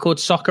it might be called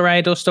Soccer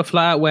Aid or stuff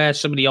like that, where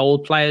some of the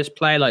old players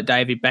play, like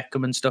David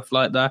Beckham and stuff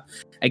like that,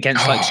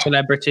 against like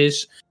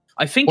celebrities.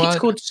 I think it's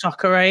called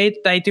Soccer Aid.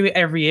 They do it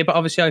every year, but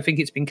obviously I think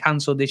it's been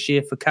cancelled this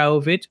year for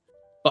COVID.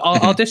 But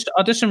I'll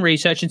do some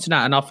research into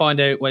that, and I'll find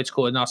out what it's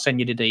called, and I'll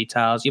send you the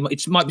details.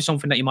 It might be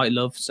something that you might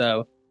love.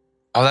 So,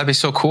 that'd be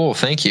so cool.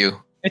 Thank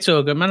you. It's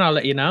all good, man. I'll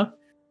let you know.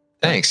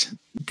 Thanks.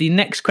 The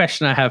next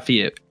question I have for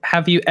you: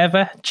 have you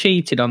ever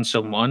cheated on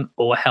someone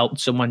or helped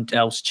someone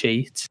else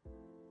cheat?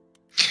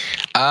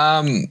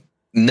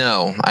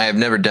 No, I have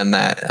never done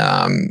that.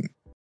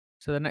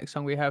 So the next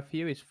song we have for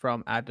you is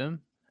from Adam,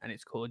 and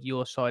it's called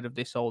Your Side of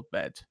This Old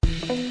Bed.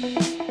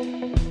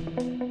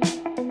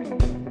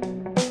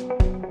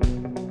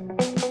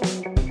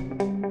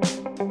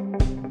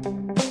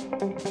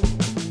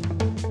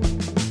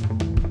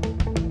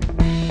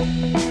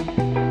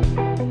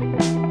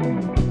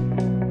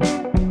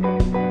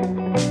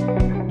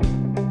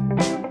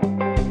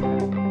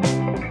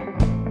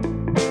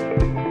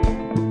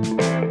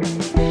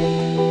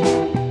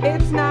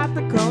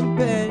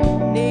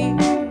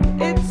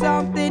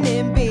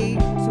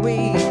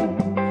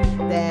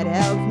 That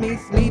helps me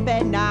sleep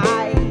at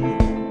night.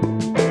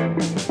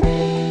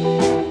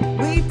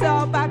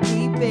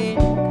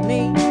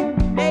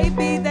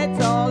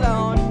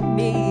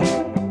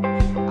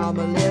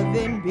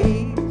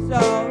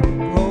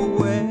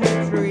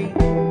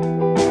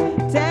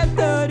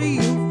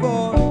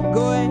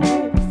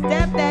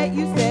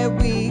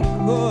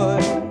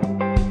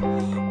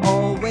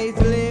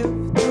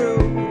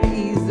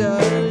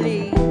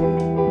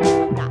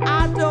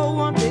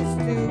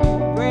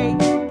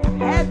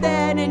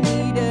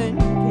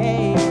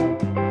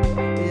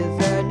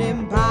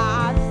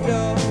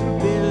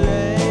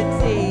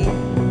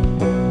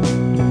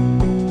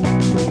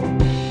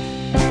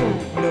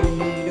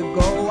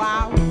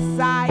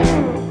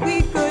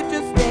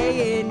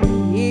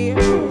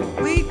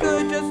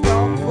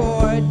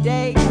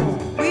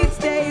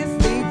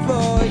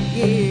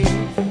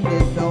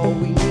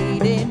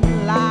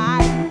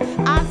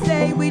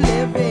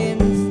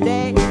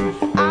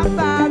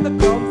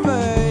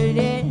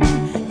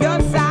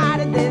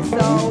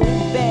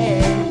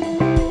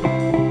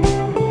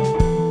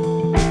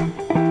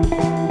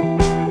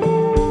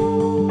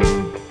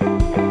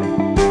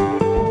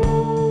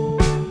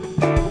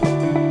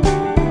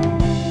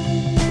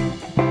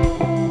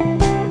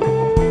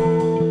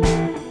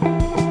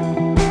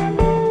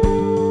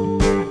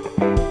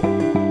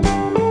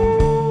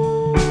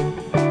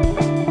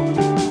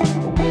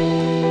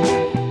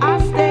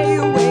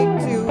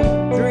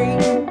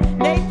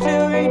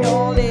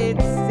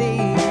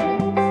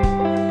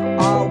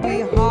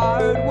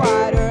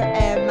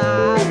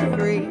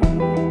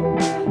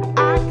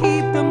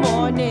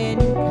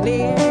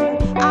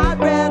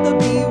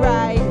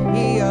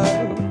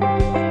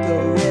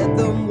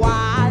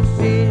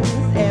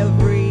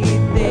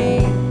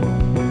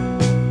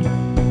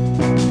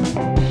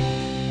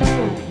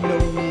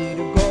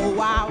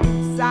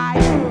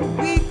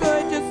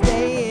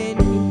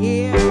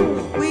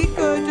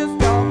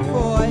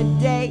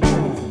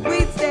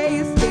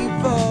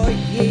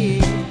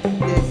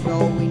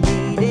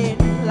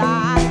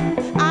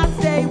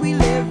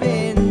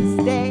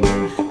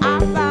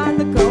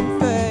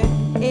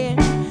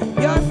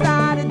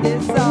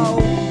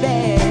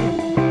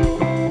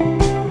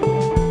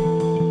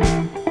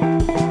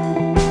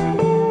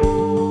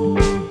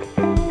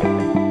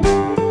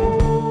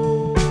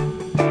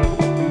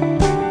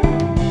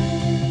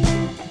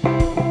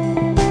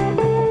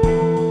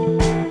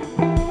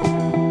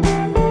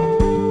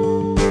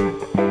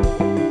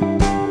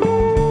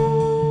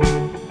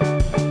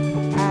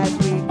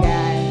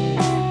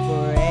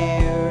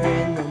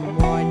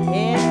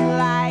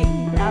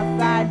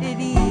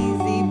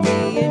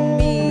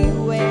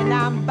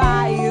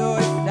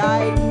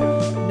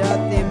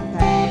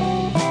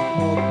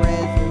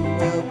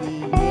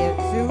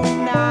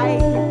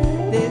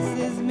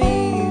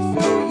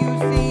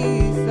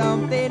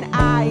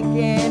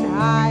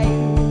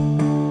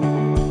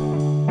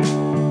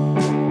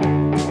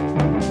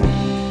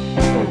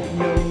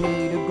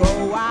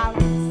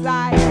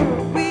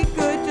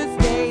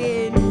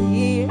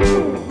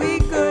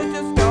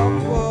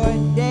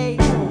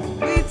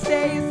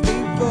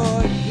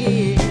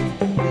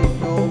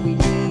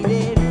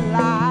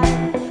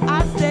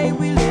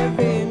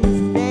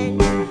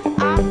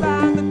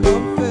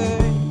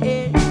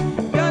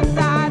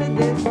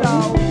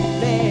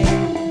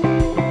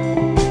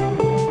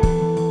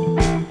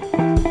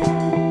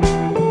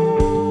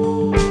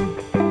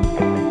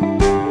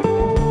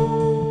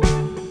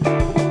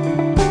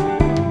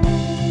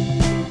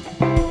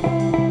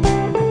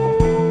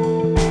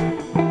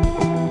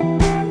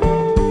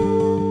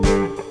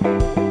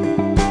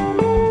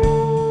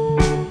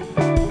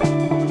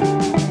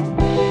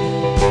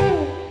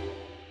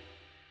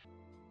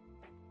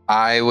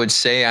 I would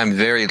say I'm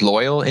very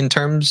loyal in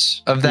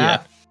terms of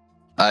that.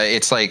 Yeah.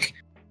 It's like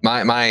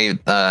my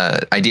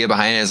idea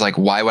behind it is like,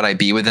 why would I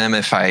be with them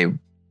why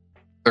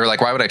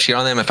would I cheat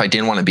on them if I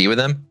didn't want to be with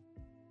them?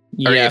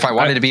 Yeah, or if I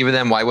wanted to be with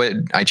them, why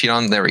would I cheat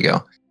on them? There we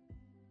go.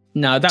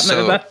 No, that's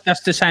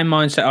the same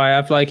mindset I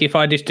have. Like, if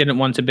I just didn't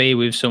want to be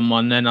with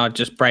someone, then I'd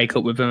just break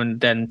up with them and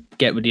then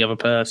get with the other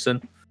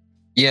person.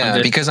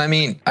 Yeah, because I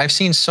mean, I've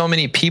seen so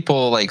many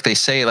people, like, they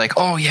say like,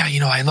 oh yeah,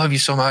 I love you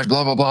so much,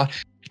 blah, blah, blah.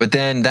 But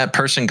then that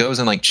person goes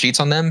and like cheats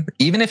on them.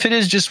 Even if it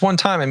is just one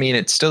time, I mean,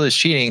 it still is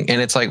cheating.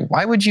 And it's like,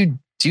 why would you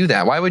do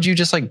that? Why would you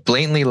just like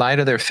blatantly lie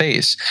to their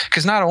face?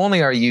 Because not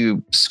only are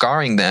you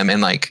scarring them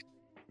and like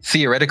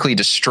theoretically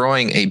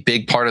destroying a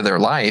big part of their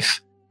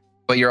life,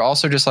 but you're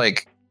also just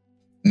like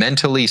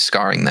mentally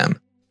scarring them.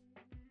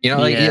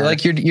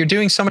 You're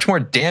doing so much more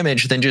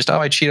damage than just, oh,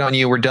 I cheat on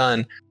you, we're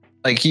done.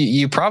 Like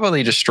you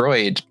probably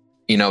destroyed,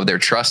 their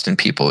trust in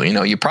people.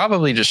 You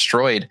probably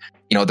destroyed,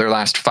 their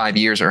last 5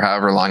 years or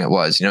however long it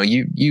was.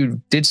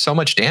 You did so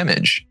much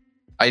damage.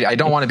 I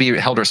don't want to be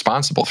held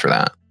responsible for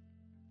that.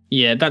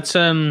 Yeah, that's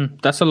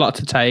a lot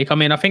to take. I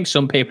mean, I think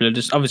some people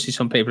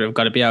have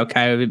got to be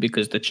okay with it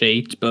because they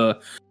cheat,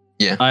 but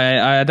yeah,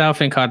 I don't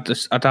think I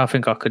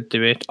could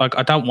do it. Like,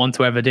 I don't want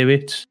to ever do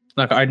it.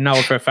 Like, I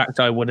know for a fact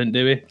I wouldn't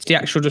do it. It's the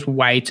actual just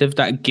weight of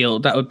that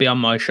guilt that would be on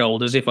my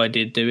shoulders if I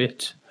did do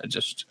it.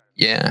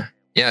 Yeah.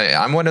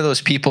 I'm one of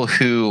those people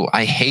who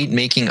I hate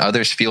making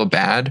others feel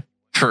bad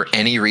for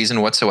any reason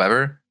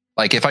whatsoever.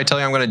 Like, if I tell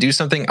you I'm going to do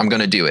something, I'm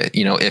going to do it.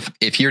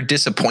 If you're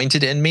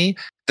disappointed in me,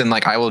 then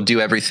like I will do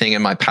everything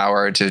in my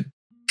power to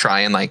try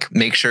and like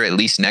make sure at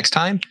least next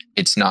time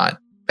it's not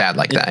bad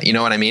like that. You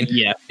know what I mean?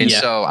 Yeah. And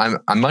so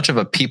I'm much of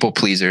a people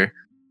pleaser,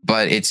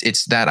 but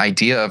it's that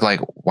idea of like,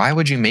 why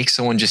would you make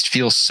someone just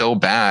feel so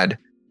bad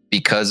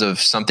because of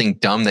something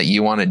dumb that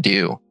you want to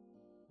do?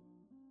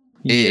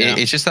 Yeah.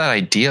 It's just that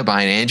idea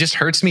behind it. And it just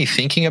hurts me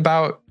thinking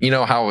about,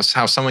 how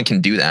someone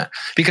can do that,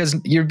 because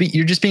you're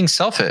just being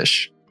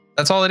selfish.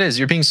 That's all it is.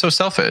 You're being so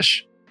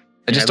selfish.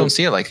 I just don't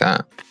see it like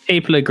that.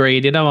 People are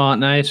greedy,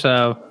 aren't they?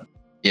 So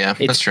yeah,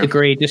 that's true. The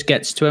greed just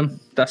gets to them.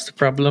 That's the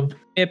problem.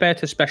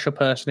 About a special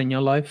person in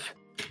your life.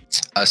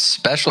 A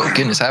special?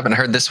 Goodness, I haven't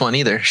heard this one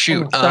either.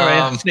 Shoot. Oh, sorry,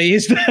 I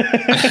sneezed.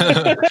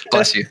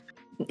 Bless you.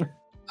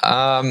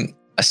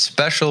 A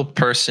special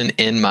person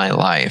in my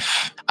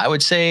life. I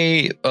would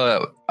say,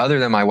 other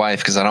than my wife,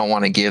 because I don't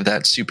want to give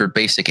that super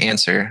basic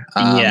answer.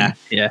 Yeah.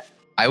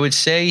 I would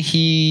say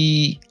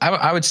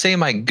I would say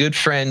my good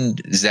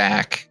friend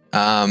Zach.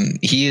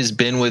 He has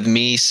been with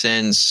me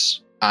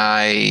since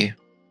him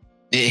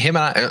and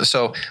I.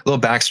 So a little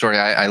backstory: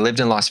 I lived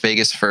in Las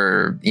Vegas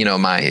for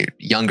my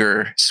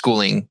younger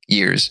schooling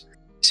years.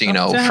 So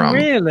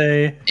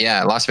really,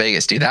 yeah, Las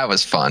Vegas, dude, that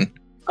was fun.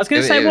 I was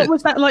going to say, what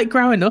was that like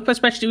growing up,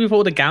 especially with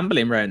all the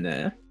gambling around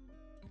there?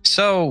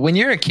 So when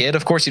you're a kid,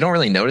 of course, you don't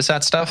really notice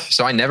that stuff.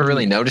 So I never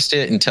really noticed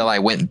it until I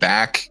went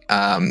back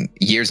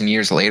years and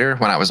years later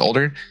when I was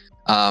older.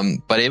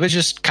 But it was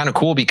just kind of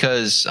cool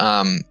because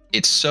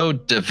it's so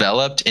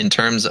developed in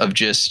terms of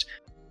just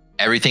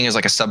everything is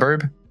like a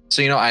suburb.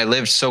 So, I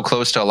lived so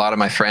close to a lot of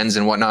my friends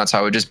and whatnot. So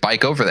I would just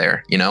bike over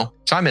there, So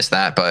I miss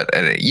that,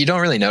 but you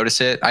don't really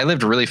notice it. I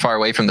lived really far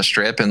away from the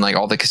strip and like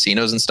all the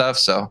casinos and stuff.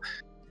 So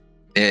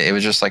it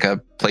was just like a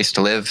place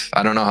to live.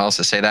 I don't know how else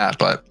to say that,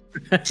 but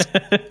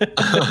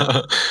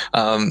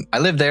I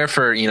lived there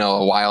for,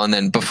 a while. And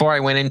then before I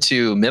went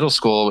into middle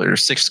school or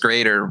sixth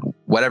grade or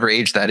whatever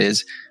age that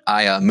is,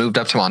 I moved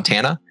up to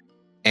Montana.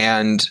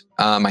 And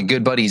my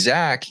good buddy,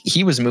 Zach,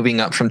 he was moving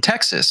up from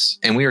Texas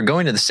and we were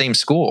going to the same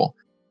school.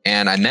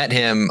 And I met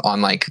him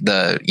on like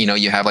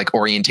you have like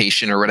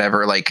orientation or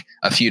whatever, like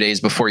a few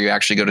days before you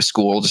actually go to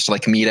school, just to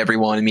like meet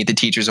everyone and meet the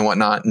teachers and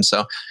whatnot. And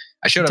so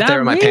I showed up there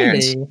with my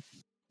parents.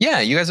 Yeah,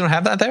 you guys don't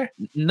have that there?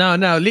 No.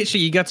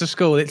 Literally, you get to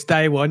school. It's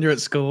day one. You're at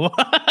school.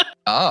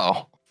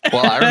 Oh,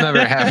 well, I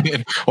remember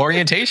having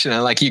orientation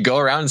and like you go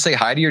around and say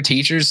hi to your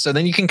teachers. So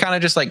then you can kind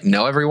of just like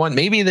know everyone.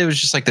 Maybe there was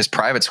just like this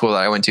private school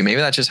that I went to.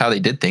 Maybe that's just how they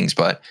did things.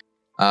 But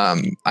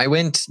I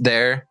went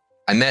there.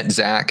 I met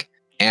Zach,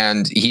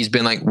 and he's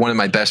been like one of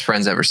my best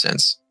friends ever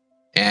since.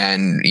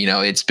 And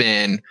it's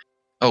been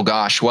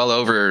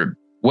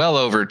well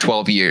over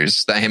 12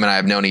 years that him and I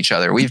have known each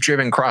other. We've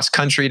driven cross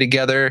country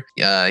together.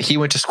 He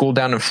went to school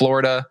down in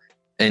Florida.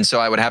 And so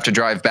I would have to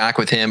drive back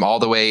with him all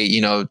the way,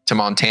 to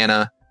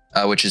Montana,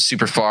 which is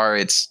super far.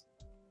 It's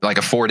like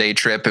a 4-day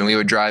trip, and we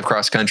would drive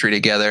cross country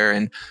together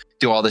and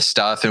do all this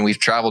stuff. And we've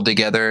traveled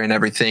together and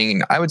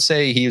everything. I would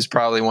say he was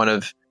probably one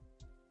of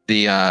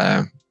the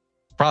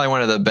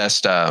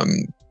best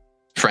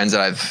friends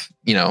that I've,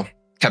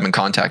 kept in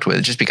contact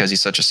with, just because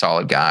he's such a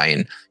solid guy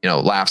and,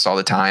 laughs all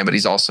the time, but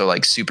he's also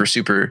like super,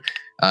 super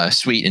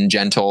sweet and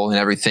gentle and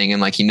everything.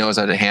 And like, he knows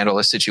how to handle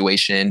a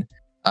situation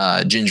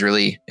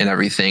gingerly and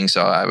everything.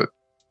 So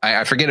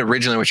I forget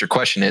originally what your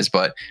question is,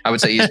 but I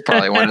would say he's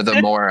probably one of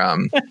the more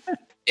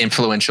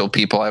influential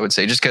people, I would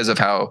say, just because of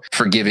how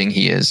forgiving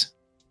he is.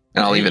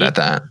 And I'll leave it at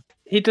that.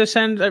 He does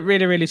sound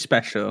really, really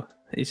special.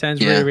 He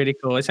sounds really, really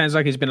cool. It sounds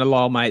like he's been a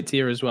loyal mate to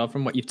you as well,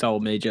 from what you've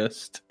told me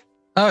just.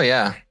 Oh,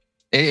 yeah.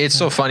 It's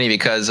so funny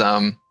because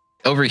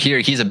over here,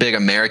 he's a big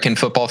American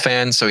football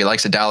fan, so he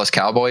likes the Dallas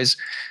Cowboys.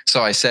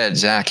 So I said,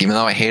 Zach, even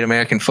though I hate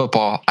American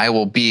football, I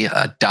will be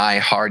a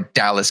diehard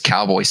Dallas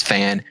Cowboys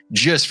fan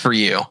just for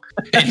you.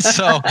 And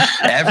so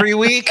every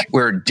week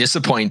we're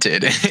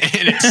disappointed and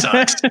it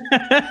sucks.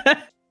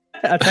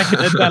 I think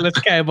the Dallas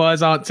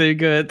Cowboys aren't too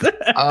good.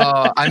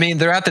 I mean,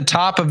 they're at the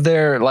top of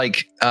their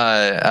like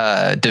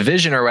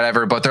division or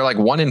whatever, but they're like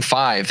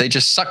 1-5. They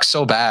just suck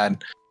so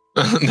bad.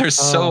 They're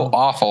so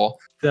awful.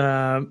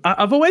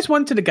 I've always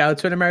wanted to go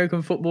to an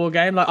American football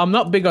game. Like, I'm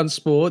not big on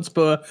sports,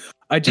 but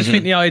I just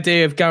think the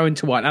idea of going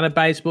to one and a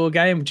baseball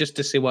game just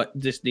to see what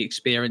the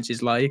experience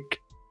is like.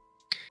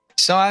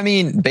 So, I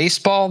mean,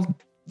 baseball,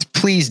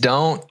 please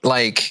don't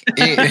like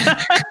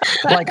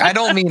I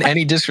don't mean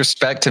any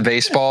disrespect to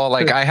baseball.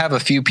 Like, I have a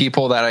few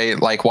people that I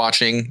like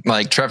watching,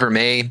 like Trevor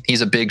May.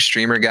 He's a big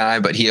streamer guy,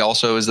 but he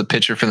also is the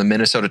pitcher for the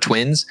Minnesota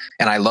Twins.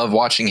 And I love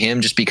watching him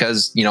just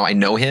because, you know, I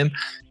know him.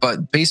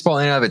 But baseball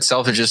in and of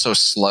itself is just so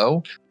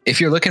slow. If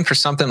you're looking for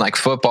something like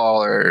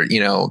football or, you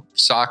know,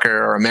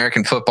 soccer or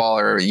American football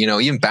or, you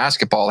know, even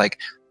basketball, like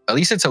at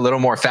least it's a little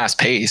more fast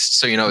paced.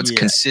 So, you know, it's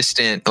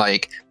consistent,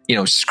 like, you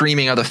know,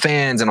 screaming of the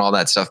fans and all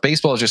that stuff.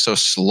 Baseball is just so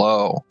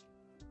slow.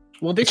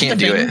 Well, this can't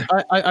do it.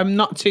 I'm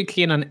not too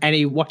keen on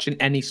watching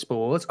any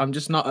sports. I'm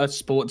just not a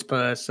sports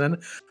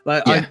person.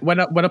 Like when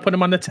I put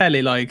them on the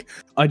telly, like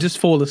I just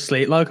fall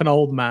asleep like an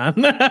old man.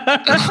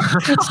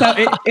 So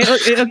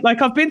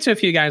like I've been to a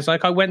few games.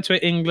 Like I went to an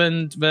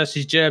England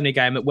versus Germany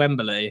game at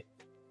Wembley.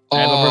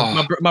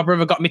 My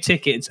brother got me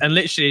tickets, and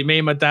literally me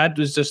and my dad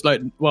was just like,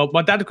 well,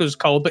 my dad was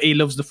cold, but he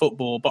loves the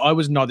football, but I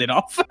was nodding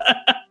off.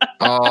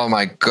 Oh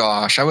my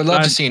gosh, I would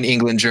love to see an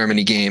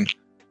England-Germany game.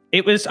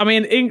 It was, I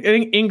mean,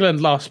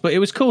 England lost, but it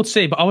was cool to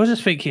see. But I was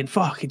just thinking,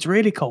 fuck, it's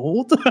really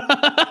cold.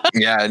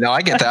 Yeah, no,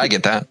 I get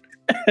that.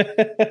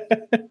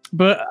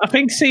 But I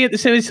think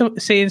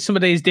seeing some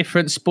of these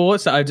different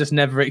sports that I've just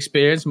never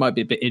experienced might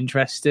be a bit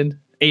interesting,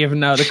 even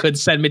though they could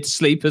send me to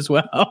sleep as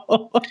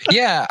well.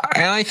 Yeah,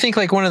 and I think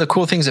like one of the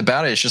cool things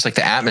about it is just like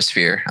the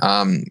atmosphere.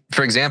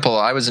 For example,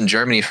 I was in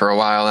Germany for a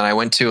while, and I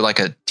went to like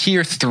a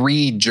tier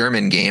 3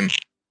 German game.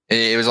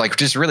 It was like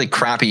just really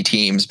crappy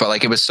teams, but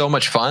like it was so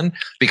much fun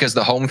because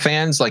the home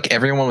fans, like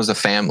everyone was a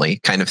family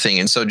kind of thing.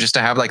 And so just to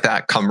have like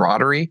that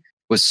camaraderie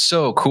was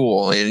so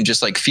cool, and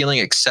just like feeling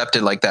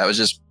accepted like that was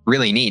just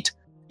really neat,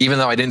 even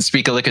though I didn't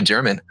speak a lick of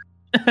German.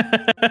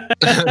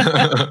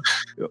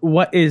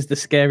 What is the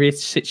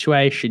scariest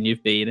situation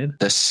you've been in?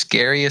 The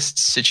scariest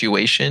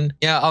situation?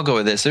 Yeah, I'll go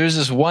with this. There's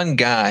this one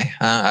guy,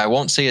 I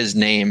won't say his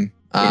name.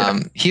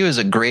 He was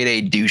a grade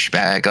A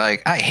douchebag.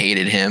 Like I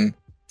hated him.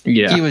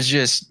 Yeah, he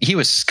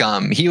was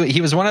scum.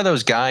 He was one of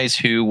those guys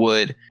who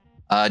would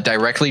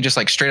directly just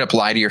like straight up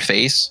lie to your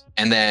face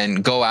and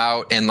then go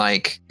out and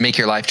like make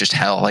your life just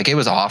hell. Like it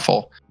was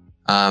awful.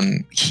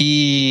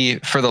 He,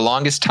 for the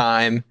longest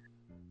time,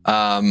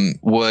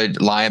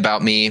 would lie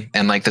about me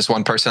and like this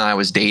one person I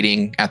was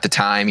dating at the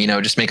time, you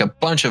know, just make a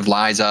bunch of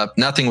lies up.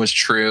 Nothing was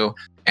true.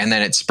 And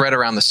then it spread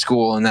around the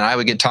school, and then I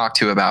would get talked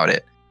to about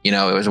it. You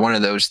know, it was one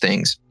of those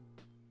things.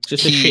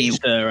 Just a shit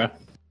stirrer.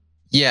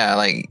 Yeah,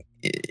 like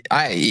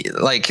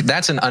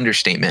that's an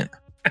understatement.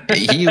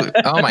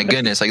 Oh my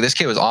goodness, like this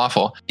kid was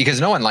awful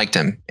because no one liked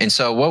him. And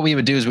so what we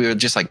would do is we would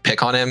just like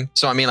pick on him.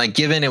 So I mean, like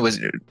given it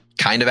was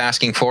kind of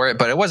asking for it,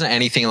 but it wasn't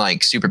anything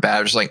like super bad.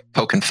 It was just like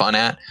poking fun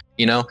at,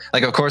 you know,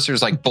 like of course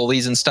there's like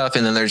bullies and stuff,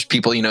 and then there's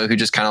people, you know, who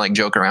just kind of like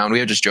joke around. We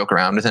would just joke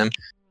around with him.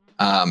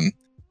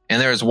 And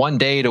there was one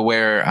day to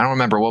where I don't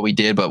remember what we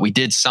did, but we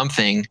did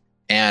something,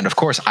 and of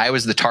course I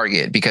was the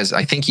target because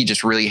I think he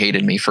just really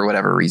hated me for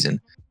whatever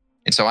reason.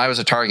 And so I was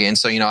a target. And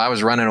so, you know, I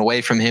was running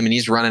away from him and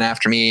he's running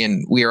after me,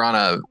 and we were on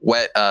a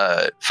wet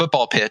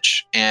football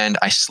pitch, and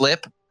I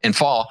slip and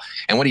fall.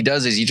 And what he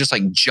does is he just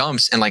like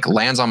jumps and like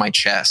lands on my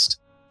chest.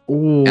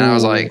 Ooh. And I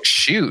was like,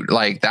 shoot,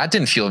 like that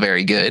didn't feel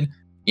very good,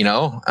 you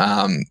know?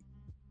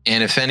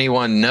 And if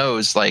anyone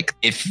knows, like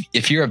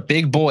if you're a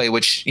big boy,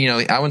 which, you know,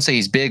 I wouldn't say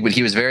he's big, but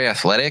he was very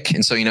athletic.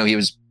 And so, you know, he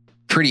was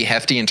pretty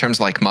hefty in terms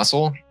of like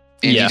muscle,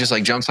 and he just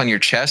like jumps on your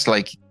chest,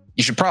 like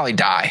you should probably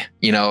die,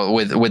 you know,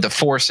 with the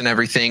force and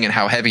everything and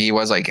how heavy he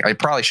was. Like I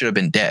probably should have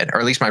been dead, or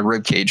at least my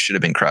rib cage should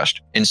have been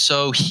crushed. And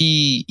so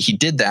he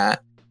did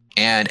that.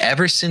 And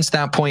ever since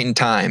that point in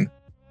time,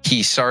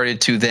 he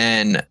started to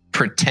then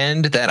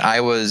pretend that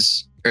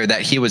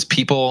he was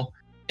people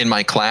in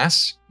my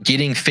class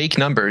getting fake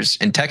numbers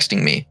and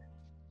texting me.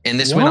 And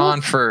this went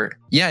on for,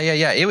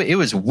 it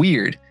was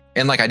weird.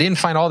 And like, I didn't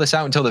find all this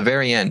out until the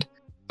very end.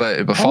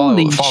 But follow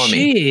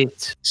me.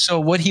 So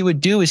what he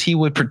would do is he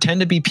would pretend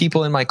to be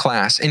people in my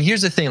class. And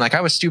here's the thing, like I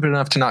was stupid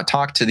enough to not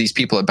talk to these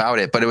people about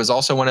it, but it was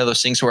also one of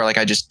those things where like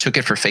I just took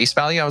it for face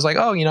value. I was like,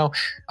 oh, you know,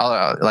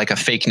 like a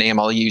fake name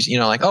I'll use, you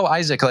know, like, oh,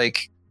 Isaac,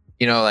 like,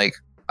 you know, like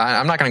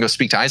I'm not going to go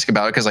speak to Isaac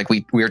about it because like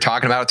we were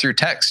talking about it through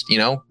text, you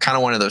know, kind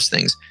of one of those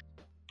things.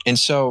 And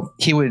so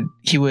he would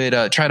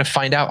try to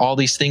find out all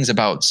these things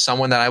about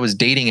someone that I was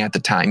dating at the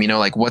time, you know,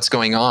 like what's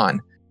going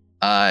on.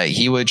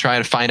 He would try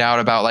to find out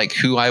about like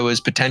who I was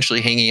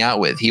potentially hanging out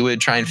with. He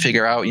would try and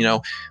figure out, you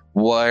know,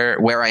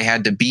 where I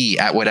had to be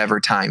at whatever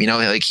time.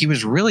 Like he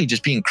was really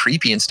just being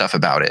creepy and stuff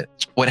about it.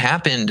 What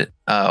happened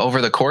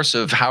over the course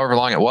of however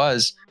long it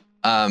was,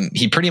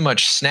 he pretty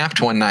much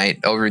snapped one night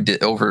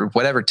over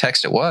whatever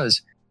text it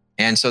was.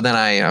 And so then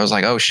I was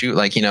like, oh shoot,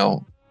 like,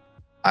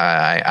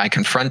 I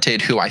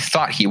confronted who I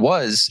thought he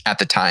was at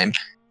the time.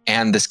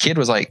 And this kid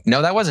was like,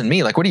 no, that wasn't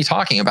me. Like, what are you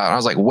talking about? And I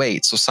was like,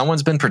 wait, so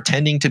someone's been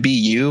pretending to be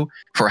you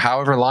for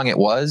however long it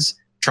was,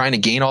 trying to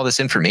gain all this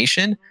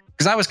information?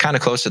 Because I was kind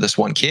of close to this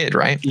one kid,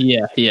 right?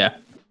 Yeah.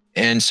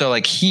 And so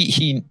like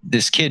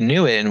this kid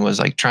knew it and was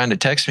like trying to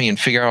text me and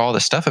figure out all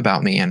this stuff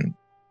about me. And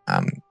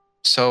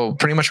so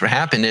pretty much what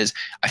happened is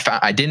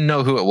I didn't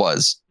know who it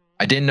was.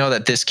 I didn't know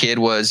that this kid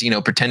was,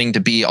 pretending to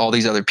be all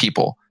these other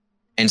people.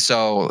 And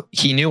so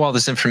he knew all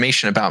this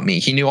information about me.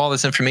 He knew all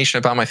this information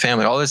about my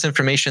family, all this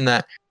information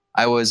that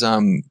I was,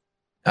 of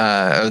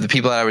the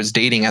people that I was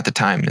dating at the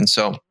time. And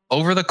so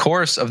over the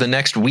course of the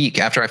next week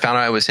after I found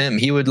out I was him,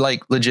 he would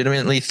like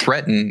legitimately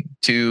threaten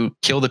to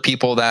kill the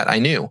people that I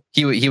knew.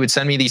 He would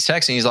send me these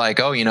texts and he's like,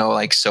 oh,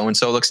 like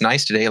so-and-so looks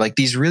nice today. Like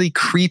these really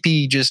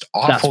creepy, just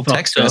awful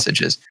text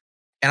messages.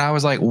 And I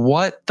was like,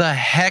 what the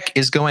heck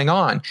is going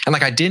on? And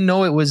like, I didn't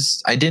know it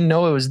was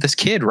this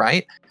kid,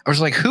 right? I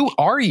was like, who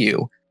are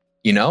you?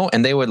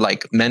 And they would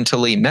like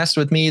mentally mess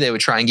with me. They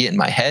would try and get in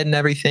my head and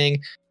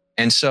everything.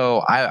 And so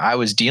I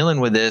was dealing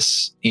with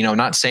this,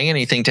 not saying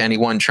anything to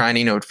anyone, trying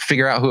to,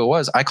 figure out who it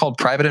was. I called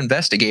private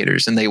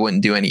investigators and they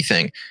wouldn't do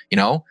anything,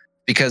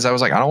 because I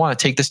was like, I don't want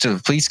to take this to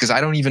the police because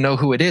I don't even know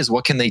who it is.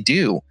 What can they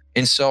do?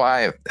 And so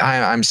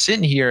I'm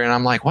sitting here and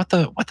I'm like, what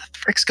the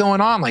frick's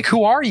going on? Like,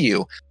 who are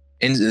you?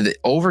 And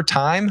over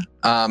time,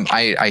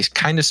 I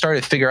kind of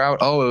started to figure out,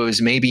 oh, it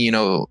was maybe,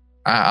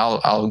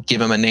 I'll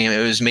give him a name.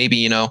 It was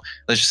maybe,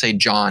 let's just say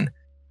John.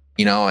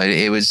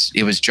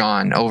 It was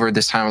John. Over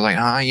this time, I was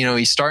like,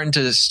 he's starting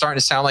to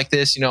sound like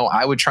this.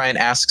 I would try and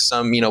ask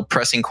some,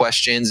 pressing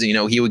questions.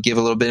 He would give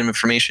a little bit of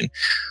information.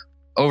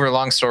 Over a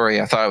long story,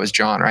 I thought it was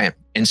John, right?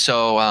 And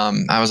so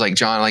I was like,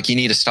 John, like, you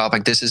need to stop.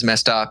 Like, this is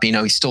messed up.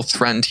 He still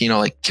threatened to,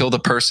 like, kill the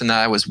person that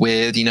I was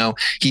with.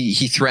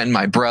 He threatened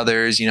my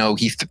brothers. He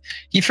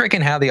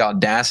freaking had the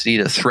audacity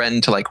to threaten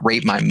to like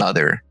rape my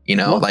mother.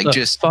 What like the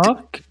just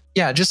fuck?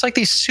 Yeah, just like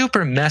these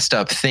super messed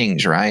up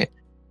things, right?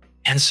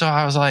 And so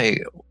I was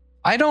like,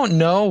 I don't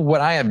know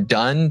what I have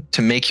done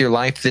to make your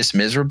life this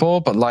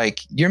miserable, but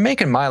like, you're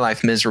making my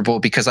life miserable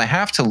because I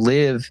have to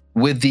live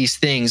with these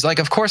things. Like,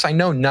 of course, I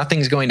know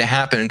nothing's going to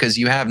happen because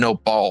you have no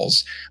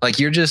balls. Like,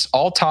 you're just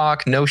all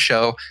talk, no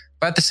show.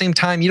 But at the same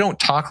time, you don't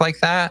talk like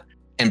that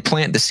and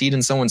plant the seed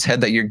in someone's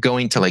head that you're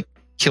going to like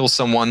kill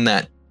someone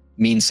that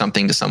means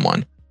something to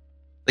someone.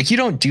 Like, you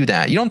don't do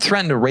that. You don't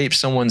threaten to rape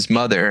someone's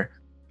mother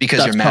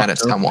because you're mad at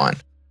someone.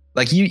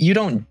 Like, you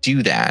don't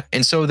do that.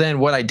 And so then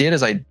what I did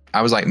is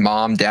I was like,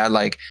 Mom, Dad,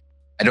 like,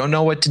 I don't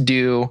know what to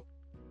do,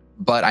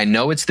 but I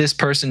know it's this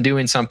person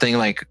doing something.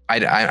 Like,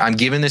 I'm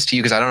giving this to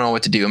you because I don't know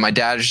what to do. And my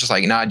dad is just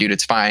like, nah, dude,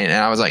 it's fine. And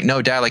I was like,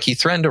 no, Dad, like, he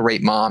threatened to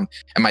rape Mom.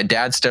 And my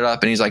dad stood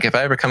up and he's like, if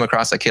I ever come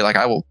across that kid, like,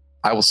 I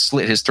will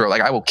slit his throat.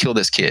 Like, I will kill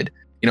this kid.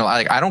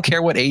 I don't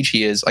care what age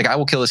he is. Like, I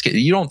will kill this kid.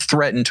 You don't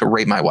threaten to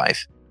rape my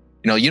wife.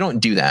 You don't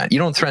do that. You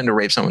don't threaten to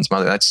rape someone's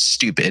mother. That's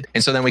stupid.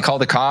 And so then we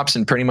called the cops,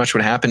 and pretty much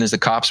what happened is the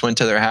cops went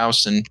to their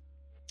house, and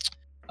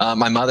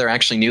my mother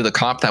actually knew the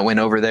cop that went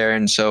over there.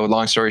 And so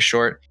long story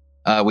short,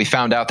 we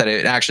found out that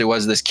it actually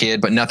was this kid,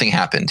 but nothing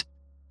happened.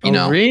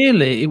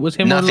 Really? It was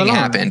him? Nothing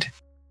happened.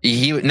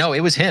 No,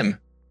 it was him.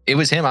 It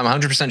was him. I'm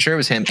 100% sure it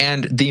was him.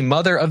 And the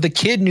mother of the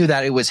kid knew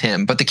that it was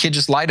him, but the kid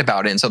just lied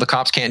about it. And so the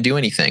cops can't do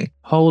anything.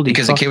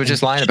 Because the kid was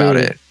just lying about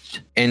it.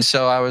 And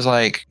so I was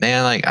like,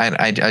 man, like,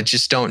 I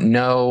just don't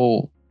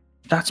know.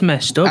 That's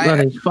messed up.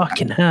 That is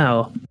fucking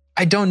hell.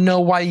 I don't know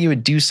why you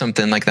would do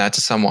something like that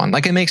to someone.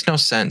 Like, it makes no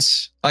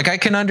sense. Like, I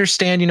can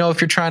understand,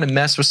 if you're trying to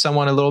mess with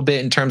someone a little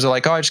bit in terms of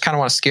like, oh, I just kind of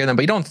want to scare them,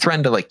 but you don't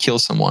threaten to like kill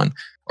someone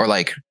or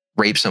like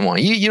rape someone.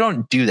 You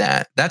don't do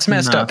that. That's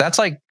messed up. That's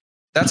like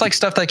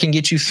stuff that can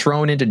get you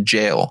thrown into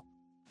jail.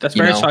 That's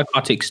very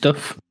psychotic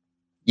stuff.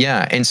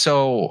 Yeah. And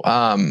so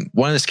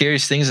one of the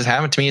scariest things that's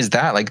happened to me is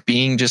that, like,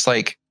 being just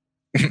like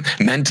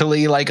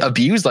mentally like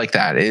abused like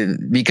that,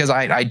 because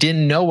I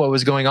didn't know what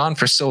was going on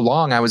for so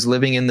long. I was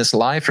living in this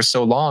lie for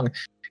so long.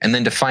 And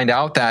then to find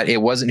out that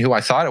it wasn't who I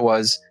thought it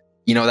was,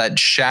 that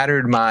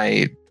shattered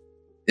my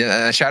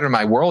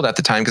world at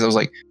the time. Cause I was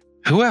like,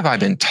 who have I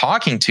been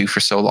talking to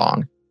for so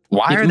long?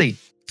 Why are they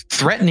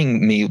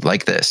threatening me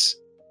like this?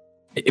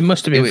 It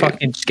must have been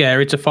fucking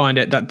scary to find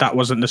out that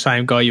wasn't the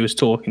same guy you was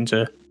talking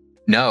to.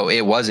 No,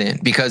 it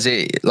wasn't, because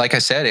like I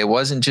said, it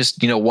wasn't just,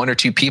 one or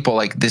two people.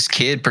 Like, this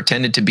kid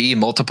pretended to be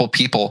multiple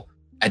people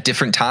at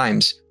different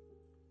times.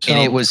 And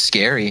it was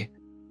scary,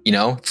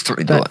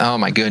 oh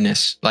my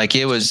goodness. Like,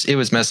 it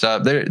was messed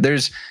up.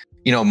 There's,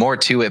 more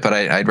to it, but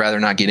I'd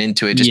rather not get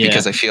into it just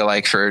because I feel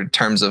like for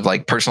terms of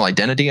like personal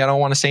identity, I don't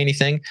want to say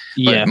anything.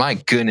 But my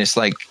goodness,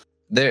 like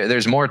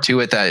there's more to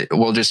it that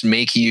will just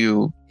make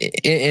you,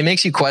 it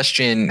makes you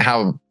question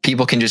how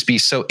people can just be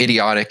so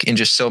idiotic and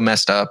just so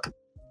messed up.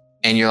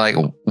 And you're like,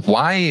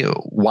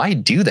 why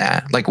do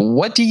that? Like,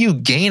 what do you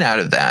gain out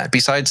of that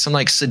besides some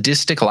like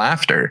sadistic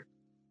laughter?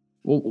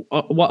 Well,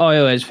 what I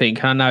always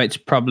think, I know it's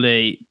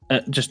probably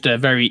just a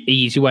very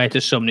easy way to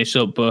sum this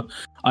up, but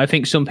I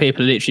think some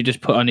people literally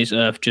just put on this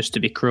earth just to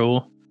be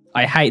cruel.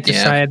 I hate to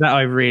say that,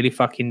 I really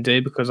fucking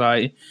do, because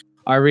I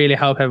really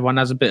hope everyone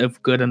has a bit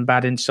of good and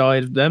bad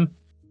inside of them.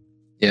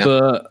 Yeah.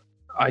 But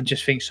I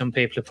just think some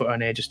people are put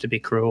on here just to be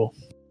cruel.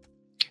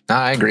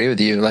 I agree with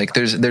you. Like,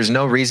 there's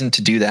no reason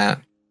to do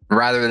that,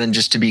 rather than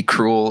just to be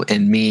cruel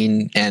and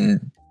mean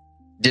and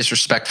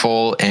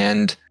disrespectful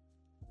and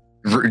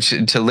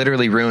to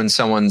literally ruin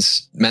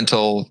someone's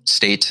mental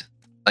state.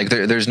 Like,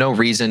 there's no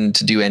reason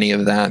to do any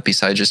of that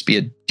besides just be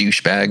a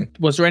douchebag.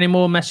 Was there any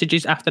more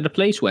messages after the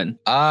police went?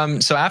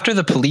 So after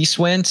the police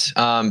went,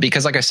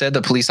 because like I said,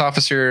 the police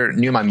officer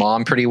knew my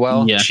mom pretty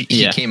well. Yeah.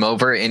 He came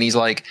over and he's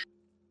like,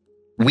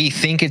 we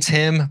think it's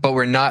him, but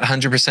we're not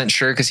 100%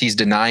 sure because he's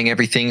denying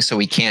everything. So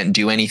we can't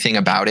do anything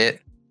about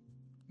it.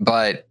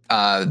 But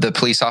the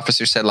police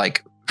officer said,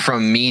 like,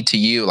 from me to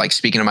you, like,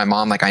 speaking to my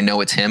mom, like, I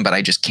know it's him, but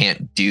I just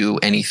can't do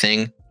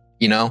anything,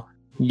 you know?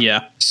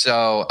 Yeah.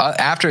 So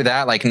after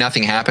that, like,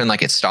 nothing happened.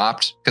 Like, it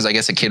stopped because I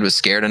guess the kid was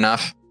scared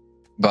enough,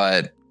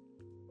 but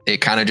it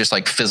kind of just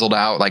like fizzled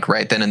out like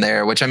right then and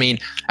there, which I mean,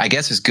 I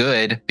guess is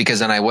good because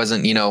then I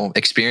wasn't, you know,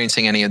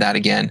 experiencing any of that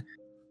again.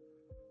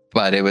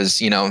 But it was,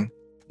 you know,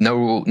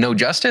 no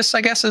justice,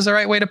 I guess is the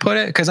right way to put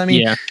it. Because I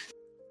mean,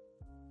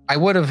 I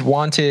would have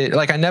wanted,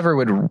 like, I never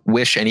would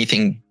wish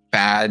anything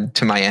bad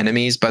to my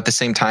enemies, but at the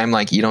same time,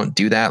 like, you don't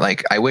do that.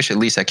 Like, I wish at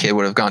least that kid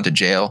would have gone to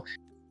jail,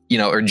 you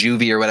know, or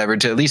juvie or whatever,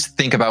 to at least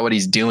think about what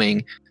he's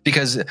doing,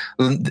 because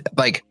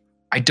like,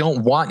 I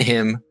don't want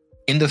him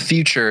in the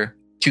future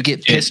to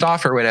get pissed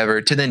off or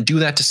whatever to then do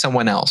that to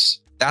someone else.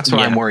 That's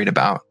what I'm worried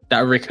about.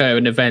 That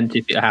recurring event,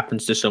 if it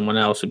happens to someone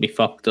else, would be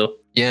fucked up.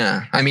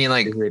 Yeah. I mean,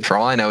 like, for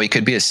all I know, he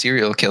could be a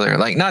serial killer.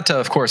 Like, not to,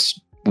 of course,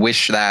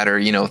 wish that or,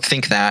 you know,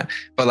 think that,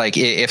 but like,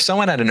 if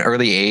someone at an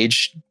early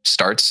age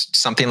starts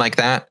something like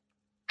that,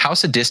 how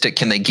sadistic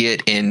can they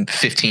get in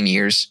 15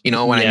 years? You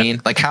know what I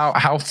mean? Like,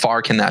 how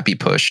far can that be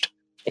pushed?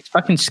 It's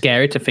fucking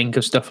scary to think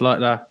of stuff like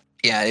that.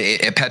 Yeah,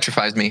 it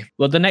petrifies me.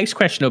 Well, the next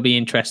question will be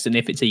interesting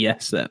if it's a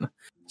yes then.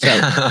 So,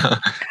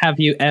 have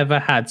you ever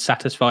had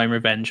satisfying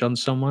revenge on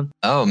someone?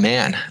 Oh,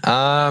 man.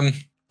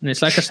 And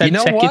it's like I said, you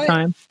know second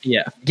time.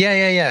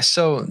 Yeah.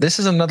 So this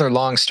is another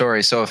long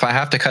story. So if I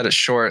have to cut it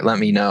short, let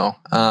me know.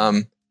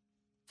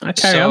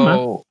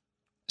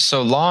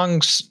 So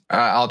long.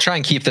 I'll try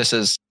and keep this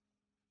as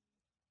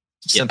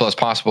simple as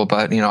possible.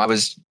 But, you know, I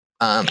was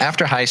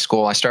after high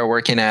school, I started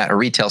working at a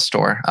retail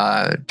store,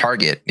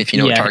 Target, if you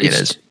know what Target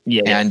is.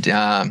 Yeah.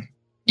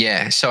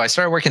 And so I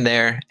started working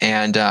there,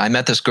 and I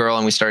met this girl,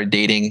 and we started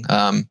dating.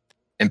 And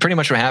pretty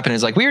much what happened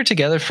is, like, we were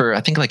together for,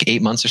 I think, like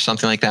 8 months or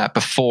something like that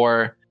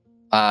before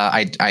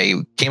I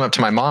came up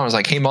to my mom. I was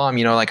like, hey, Mom,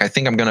 you know, like, I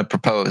think I'm going to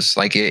propose.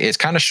 Like, it's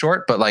kind of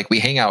short, but like, we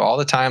hang out all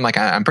the time. Like,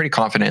 I'm pretty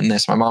confident in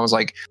this. My mom was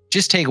like,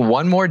 just take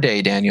one more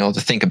day, Daniel,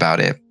 to think about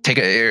it.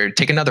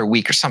 Take another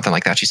week or something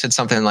like that. She said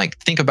something like,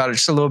 think about it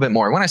just a little bit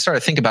more. When I started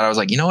thinking about it, I was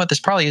like, you know what?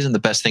 This probably isn't the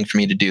best thing for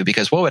me to do,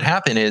 because what would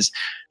happen is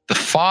the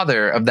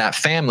father of that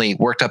family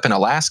worked up in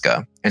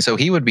Alaska. And so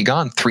he would be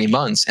gone 3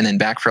 months and then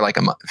back for like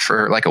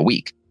a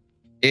week.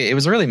 It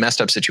was a really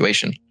messed up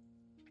situation.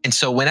 And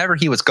so whenever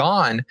he was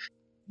gone,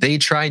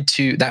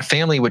 that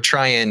family would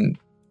try and,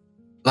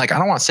 like, I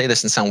don't want to say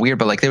this and sound weird,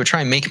 but like, they would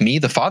try and make me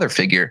the father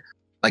figure.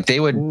 Like,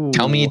 they would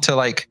tell me to,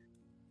 like,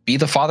 be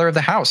the father of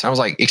the house. And I was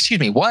like, excuse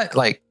me, what?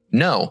 Like,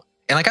 no.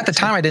 And like, at the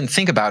time I didn't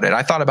think about it.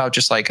 I thought about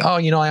just like, oh,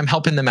 you know, I'm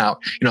helping them out.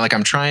 You know, like,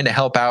 I'm trying to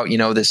help out, you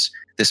know, this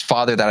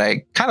father that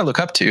I kind of look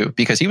up to,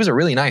 because he was a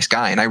really nice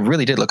guy and I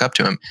really did look up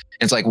to him.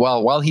 And it's like,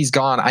 well, while he's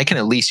gone, I can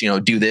at least, you know,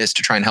 do this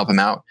to try and help him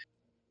out.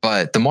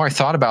 But the more I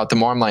thought about it, the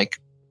more I'm like,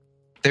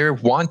 they're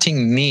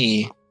wanting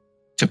me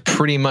to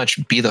pretty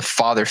much be the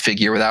father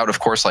figure without, of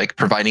course, like,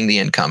 providing the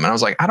income. And I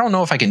was like, I don't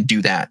know if I can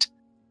do that.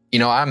 You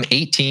know, I'm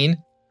 18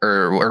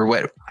 or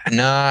what?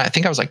 Nah, I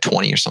think I was like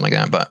 20 or something like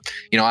that. But,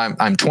 you know,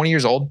 I'm 20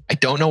 years old. I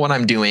don't know what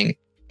I'm doing.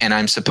 And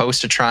I'm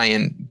supposed to try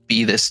and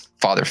be this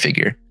father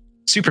figure.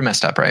 Super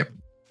messed up, right?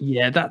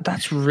 Yeah,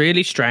 that's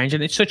really strange.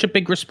 And it's such a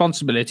big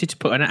responsibility to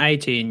put on an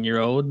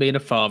 18-year-old being a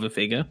father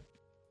figure.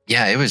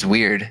 Yeah, it was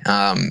weird.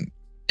 And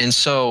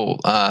so,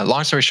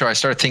 long story short, I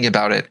started thinking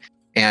about it,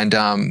 and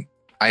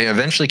I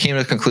eventually came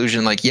to the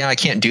conclusion, like, yeah, I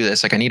can't do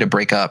this. Like, I need to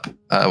break up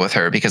with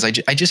her, because I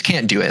just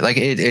can't do it. Like,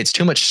 it's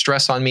too much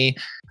stress on me.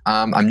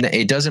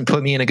 It doesn't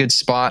put me in a good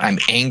spot. I'm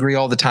angry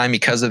all the time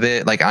because of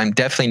it. Like, I'm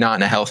definitely not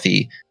in a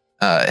healthy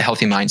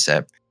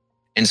mindset.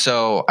 And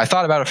so I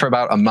thought about it for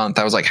about a month.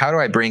 I was like, how do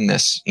I bring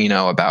this, you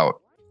know,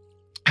 about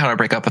how do I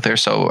break up with her?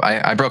 So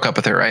I broke up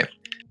with her, right?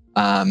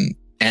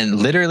 And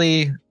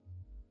literally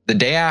the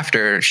day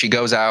after, she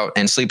goes out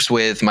and sleeps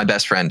with my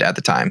best friend at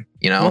the time.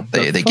 You know,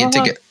 they get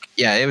together.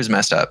 Yeah, it was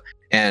messed up.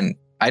 And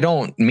I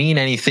don't mean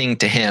anything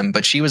to him,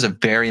 but she was a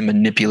very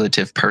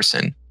manipulative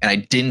person. And I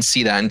didn't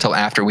see that until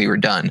after we were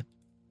done.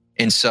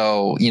 And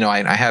so, you know,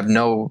 I have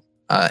no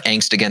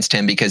angst against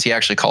him, because he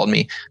actually called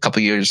me a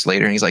couple years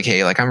later and he's like,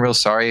 hey, like, I'm real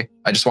sorry.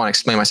 I just want to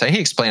explain myself. He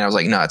explained. I was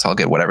like, no, it's all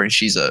good. Whatever.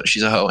 She's a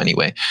hoe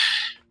anyway.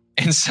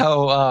 And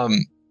so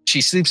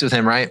she sleeps with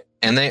him, right?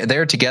 And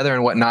they're together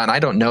and whatnot. And I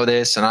don't know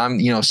this. And I'm,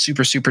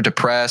 super, super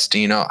depressed.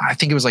 I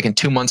think it was like in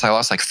 2 months, I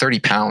lost like 30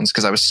 pounds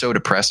because I was so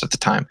depressed at the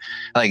time.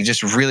 Like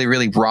just really,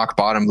 really rock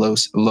bottom,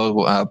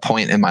 low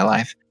point in my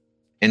life.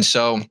 And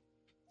so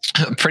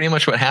pretty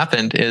much what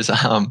happened is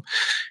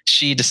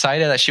she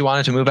decided that she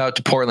wanted to move out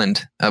to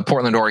Portland,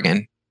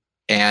 Oregon.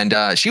 And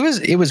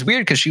it was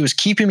weird because she was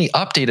keeping me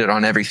updated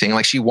on everything.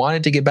 Like she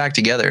wanted to get back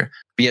together,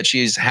 but yet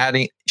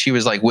she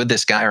was like with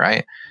this guy,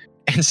 right?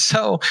 And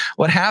so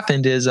what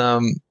happened is,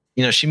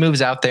 she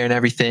moves out there and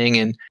everything,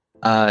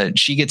 and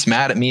she gets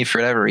mad at me for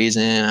whatever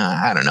reason.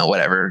 I don't know,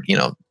 whatever,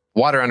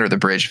 water under the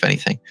bridge, if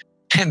anything.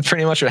 And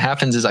pretty much what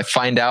happens is I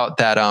find out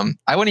that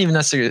I wouldn't even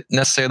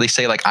necessarily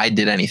say like I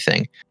did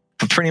anything,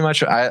 but pretty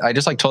much I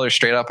just like told her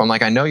straight up. I'm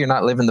like, I know you're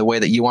not living the way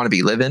that you want to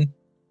be living.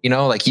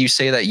 Like you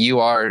say that you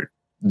are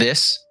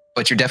this,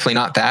 but you're definitely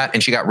not that.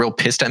 And she got real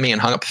pissed at me and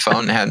hung up the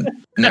phone and had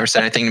never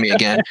said anything to me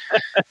again.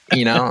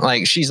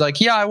 Like she's like,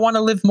 yeah, I want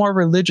to live more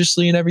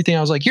religiously and everything.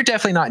 I was like, you're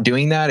definitely not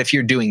doing that if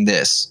you're doing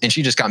this. And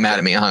she just got mad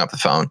at me and hung up the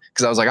phone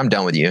because I was like, I'm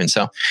done with you. And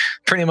so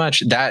pretty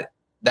much that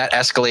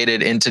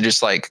escalated into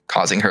just like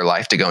causing her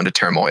life to go into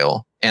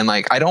turmoil. And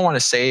like, I don't want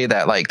to say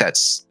that like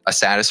that's a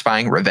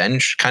satisfying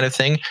revenge kind of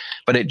thing,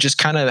 but it just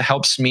kind of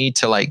helps me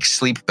to like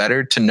sleep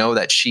better, to know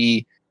that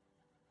she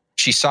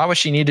saw what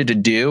she needed to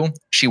do.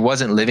 She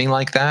wasn't living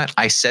like that.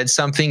 I said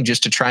something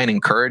just to try and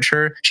encourage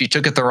her. She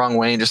took it the wrong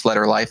way and just let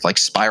her life like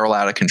spiral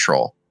out of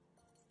control.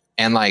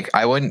 And like,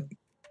 I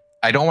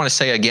don't want to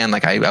say again,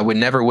 like I would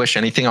never wish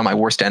anything on my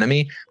worst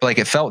enemy, but like,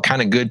 it felt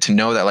kind of good to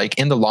know that like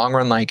in the long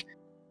run, like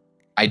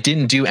I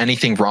didn't do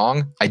anything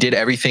wrong. I did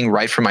everything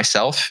right for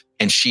myself.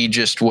 And she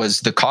just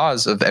was the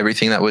cause of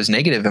everything that was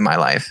negative in my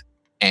life.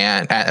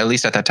 And at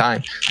least at that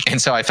time. And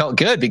so I felt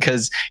good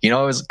because, it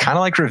was kind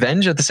of like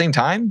revenge at the same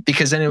time,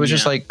 because then it was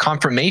just like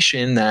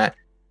confirmation that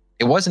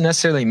it wasn't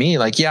necessarily me.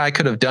 Like, yeah, I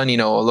could have done, a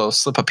little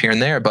slip up here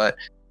and there, but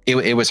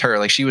it was her.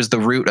 Like she was the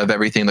root of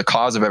everything, the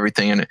cause of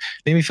everything. And it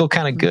made me feel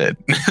kind of good.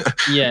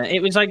 Yeah.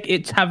 It was like,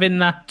 it's having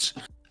that,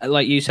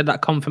 like you said,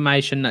 that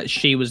confirmation that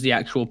she was the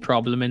actual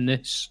problem in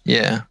this.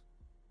 Yeah.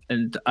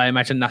 And I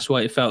imagine that's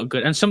why it felt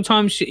good. And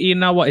sometimes,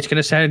 it's going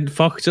to sound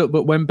fucked up,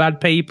 but when bad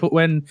people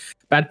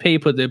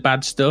do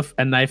bad stuff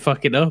and they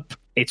fuck it up,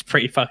 it's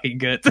pretty fucking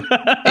good.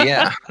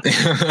 Yeah.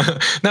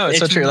 No, it's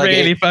so true. Like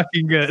really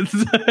fucking good.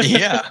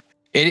 Yeah.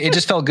 It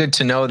just felt good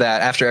to know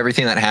that after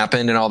everything that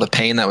happened and all the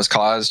pain that was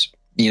caused,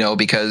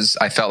 because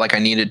I felt like I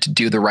needed to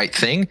do the right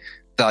thing,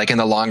 that like in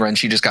the long run,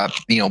 she just got,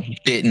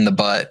 bit in the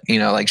butt,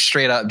 like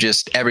straight up,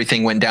 just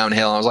everything went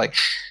downhill. I was like,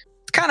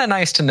 it's kind of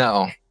nice to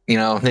know.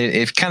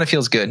 It kind of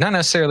feels good. Not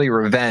necessarily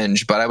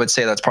revenge, but I would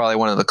say that's probably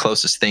one of the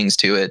closest things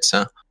to it.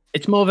 So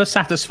it's more of a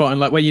satisfying,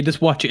 like where you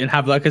just watch it and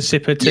have like a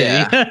sip of tea.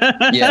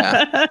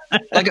 Yeah.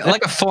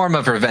 Like a form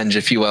of revenge,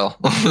 if you will.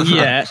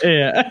 Yeah.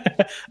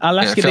 I'll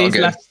ask you these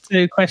last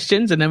two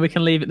questions and then we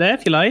can leave it there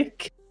if you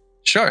like.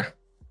 Sure.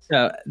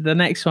 So the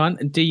next one,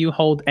 do you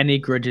hold any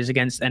grudges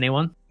against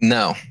anyone?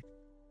 No.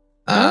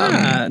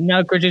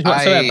 No grudges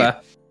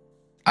whatsoever.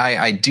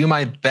 I do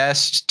my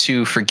best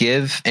to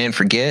forgive and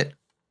forget.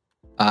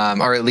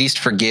 Or at least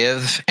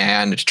forgive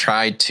and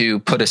try to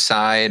put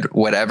aside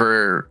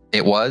whatever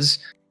it was.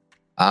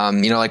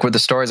 Like with the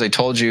stories I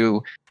told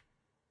you,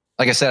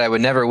 like I said, I would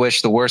never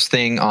wish the worst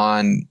thing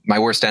on my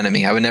worst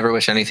enemy. I would never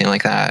wish anything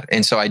like that.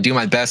 And so I do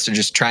my best to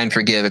just try and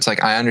forgive. It's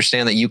like, I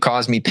understand that you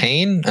caused me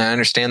pain. I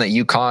understand that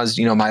you caused,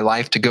 my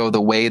life to go the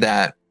way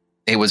that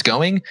it was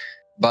going,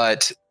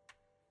 but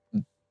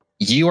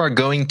you are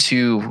going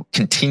to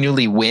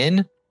continually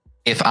win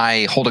if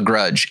I hold a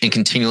grudge and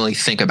continually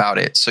think about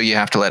it. So you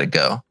have to let it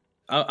go.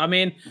 I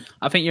mean,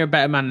 I think you're a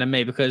better man than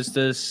me, because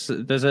there's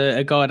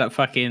a guy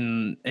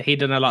that he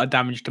done a lot of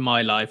damage to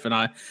my life, and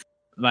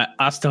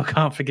I still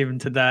can't forgive him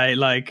today.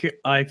 Like,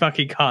 I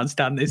fucking can't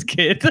stand this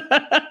kid.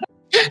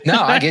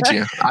 No, I get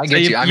you. I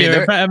mean,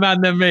 you're a better man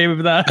than me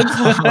with that.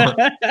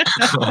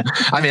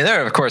 I mean,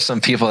 there are of course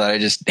some people that I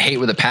just hate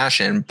with a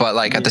passion, but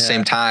like at the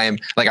same time,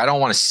 like I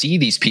don't want to see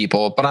these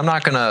people, but I'm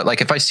not gonna,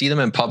 like, if I see them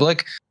in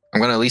public, I'm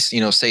going to at least,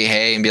 say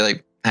hey and be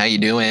like, how you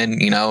doing?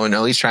 And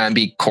at least try and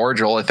be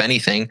cordial, if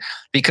anything,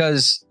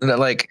 because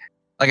like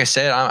I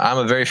said, I'm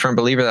a very firm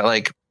believer that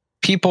like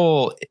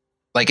people,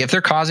 like if they're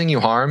causing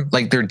you harm,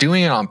 like they're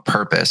doing it on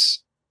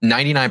purpose.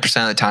 99%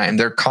 of the time,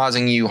 they're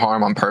causing you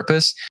harm on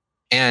purpose.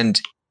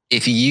 And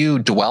if you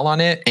dwell on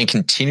it and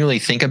continually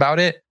think about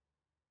it,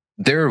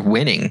 they're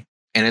winning.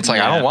 And it's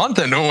like, I don't want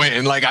them to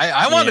win. Like,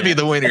 I want to be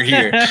the winner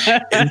here.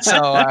 And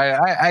so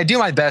I do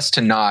my best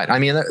to not. I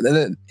mean,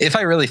 if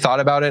I really thought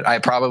about it, I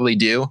probably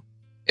do,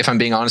 if I'm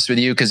being honest with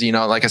you. Because,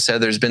 like I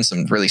said, there's been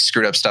some really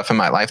screwed up stuff in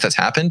my life that's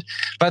happened.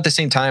 But at the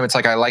same time, it's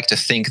like, I like to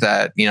think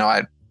that,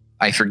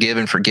 I forgive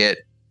and forget,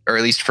 or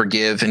at least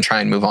forgive and try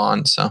and move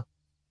on. So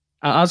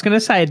I was going to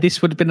say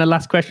this would have been the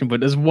last question, but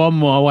there's one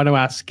more I want to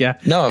ask you.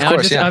 No, of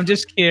course, I'm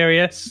just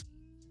curious.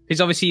 Because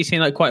obviously you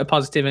seem like quite a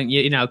positive and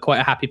you know quite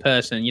a happy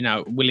person. You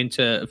know, willing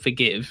to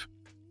forgive.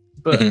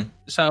 But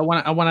so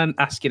I want to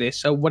ask you this.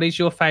 So, what is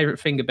your favorite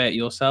thing about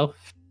yourself?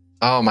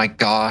 Oh my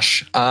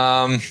gosh.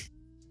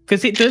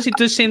 Because it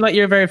does seem like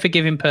you're a very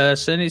forgiving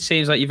person. It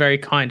seems like you're very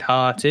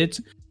kind-hearted.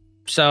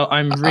 So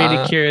I'm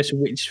really curious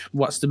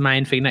what's the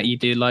main thing that you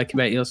do like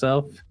about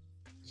yourself?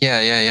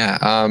 Yeah.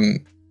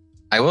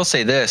 I will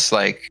say this,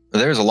 like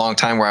there was a long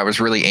time where I was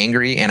really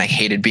angry and I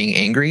hated being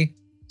angry.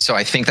 So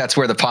I think that's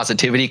where the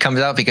positivity comes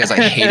out because I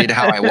hated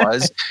how I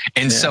was.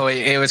 And so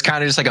it was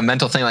kind of just like a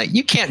mental thing. Like,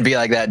 you can't be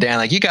like that, Dan.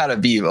 Like, you got to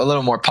be a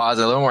little more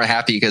positive, a little more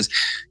happy because,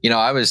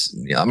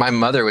 my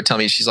mother would tell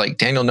me, she's like,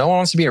 Daniel, no one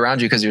wants to be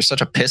around you because you're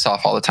such a piss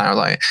off all the time. I was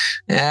like,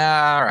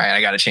 yeah, all right, I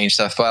got to change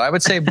stuff. But I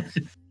would say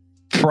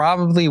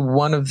probably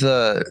one of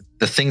the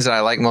things that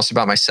I like most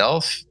about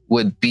myself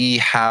would be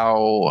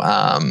how,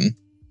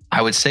 I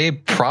would say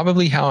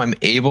probably how I'm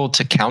able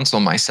to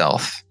counsel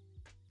myself.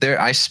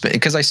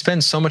 Because I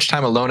spend so much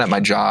time alone at my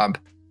job,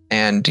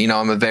 and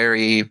I'm a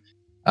very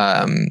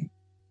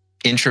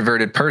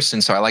introverted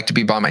person, so I like to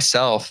be by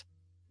myself.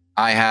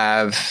 I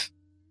have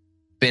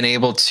been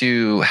able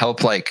to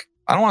help, like,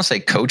 I don't want to say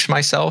coach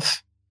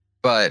myself,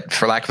 but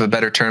for lack of a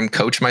better term,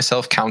 coach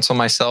myself, counsel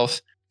myself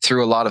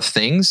through a lot of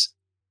things.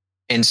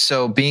 And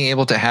so being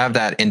able to have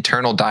that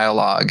internal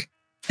dialogue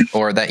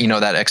or that,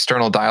 that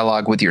external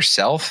dialogue with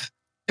yourself,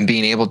 and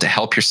being able to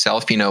help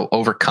yourself,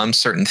 overcome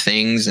certain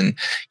things. And,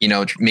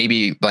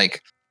 maybe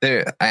like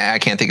I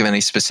can't think of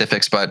any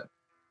specifics, but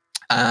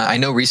I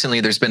know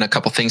recently there's been a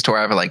couple things to where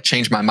I've like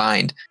changed my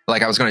mind.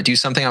 Like I was going to do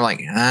something. I'm like,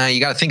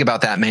 you got to think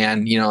about that,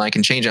 man. I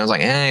can change it. I was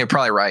like, you're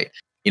probably right.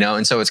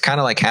 And so it's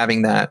kind of like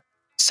having that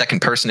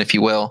second person, if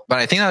you will. But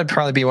I think that would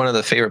probably be one of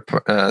the favorite,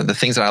 the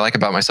things that I like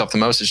about myself the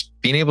most is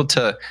being able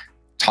to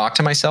talk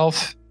to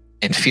myself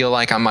and feel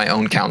like I'm my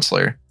own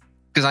counselor.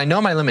 Because I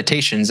know my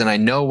limitations and I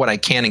know what I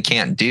can and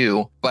can't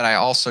do, but I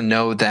also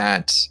know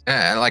that,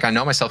 I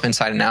know myself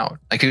inside and out.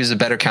 Like, who's a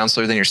better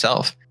counselor than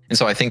yourself? And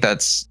so I think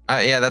that's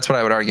what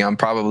I would argue. I'm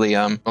probably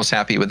most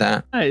happy with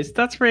that. Nice.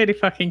 That's really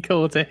fucking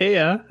cool to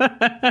hear.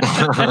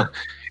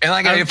 And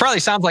like, it probably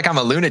sounds like I'm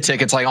a lunatic.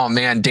 It's like, oh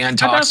man, Dan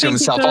talks to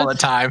himself all the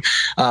time.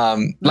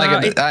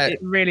 It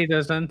really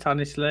doesn't,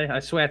 honestly. I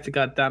swear to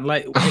God, Dan.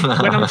 Like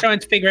when I'm trying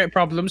to figure out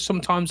problems,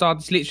 sometimes I'll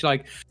just literally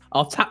like,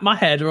 I'll tap my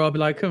head or I'll be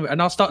like,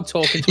 and I'll start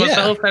talking to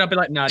myself and I'll be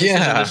like, no, this isn't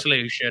the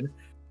solution.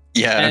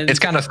 Yeah, and it's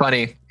kind of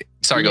funny.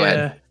 Sorry, go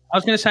ahead. I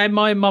was going to say,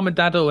 my mom and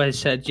dad always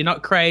said, you're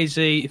not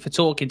crazy for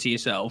talking to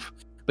yourself,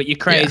 but you're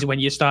crazy when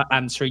you start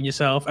answering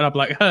yourself. And I'm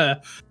like,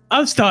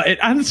 I've started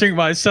answering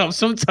myself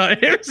sometimes.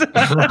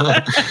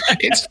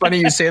 It's funny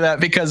you say that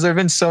because there have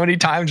been so many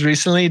times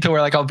recently to where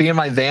like I'll be in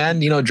my van,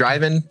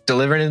 driving,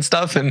 delivering and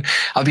stuff. And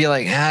I'll be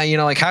like,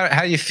 like,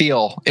 how do you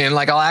feel? And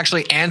like, I'll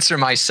actually answer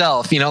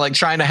myself, like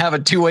trying to have a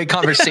two-way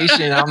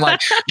conversation. And I'm like,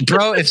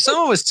 bro, if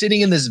someone was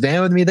sitting in this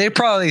van with me, they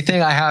probably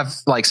think I have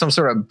like some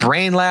sort of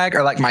brain lag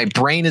or like my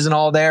brain isn't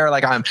all there.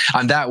 Like I'm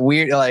that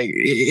weird. Like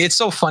it's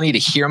so funny to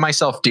hear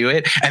myself do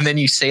it. And then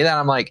you say that,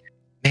 I'm like,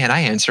 man,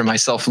 I answer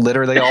myself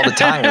literally all the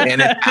time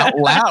and it's out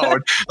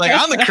loud. Like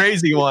I'm the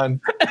crazy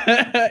one.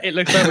 It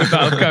looks like we're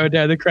both going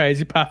down the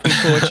crazy path,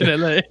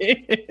 unfortunately.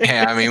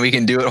 Yeah, I mean, we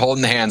can do it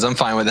holding hands. I'm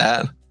fine with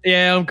that.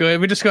 Yeah, I'm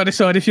good. We just got to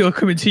decide if you're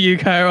coming to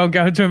UK or I'm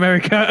going to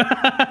America.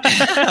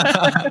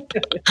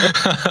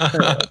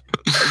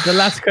 The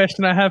last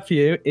question I have for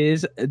you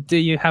is, do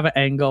you have an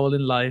end goal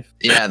in life?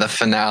 Yeah, the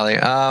finale.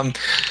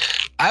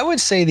 I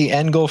would say the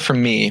end goal for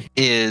me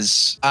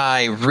is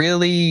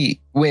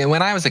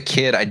when I was a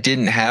kid, I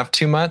didn't have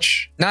too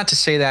much. Not to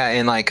say that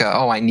in like,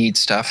 I need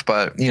stuff,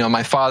 but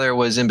my father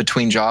was in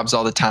between jobs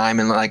all the time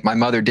and like my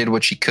mother did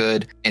what she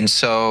could. And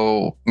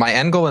so my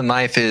end goal in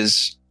life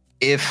is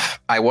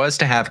if I was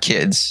to have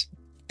kids,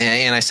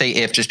 and I say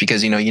if just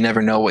because, you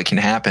never know what can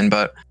happen,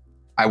 but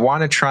I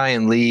want to try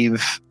and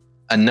leave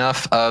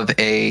enough of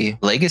a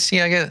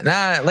legacy, I guess.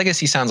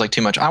 Legacy sounds like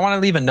too much. I want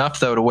to leave enough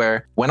though to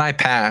where when I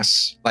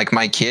pass, like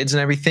my kids and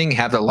everything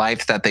have the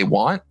life that they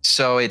want.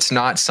 So it's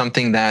not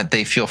something that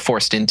they feel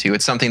forced into.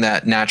 It's something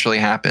that naturally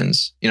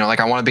happens. Like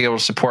I want to be able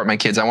to support my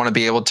kids. I want to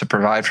be able to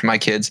provide for my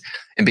kids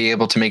and be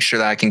able to make sure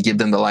that I can give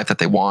them the life that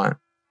they want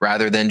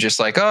rather than just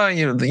like,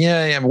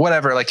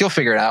 whatever, like you'll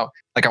figure it out.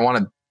 Like I want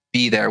to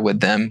be there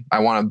with them. I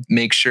want to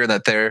make sure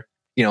that they're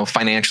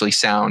financially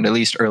sound, at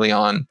least early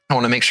on. I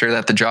want to make sure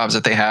that the jobs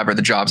that they have are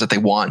the jobs that they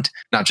want,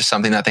 not just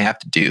something that they have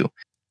to do.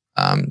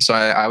 So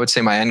I would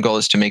say my end goal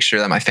is to make sure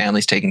that my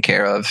family's taken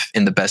care of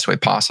in the best way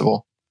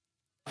possible.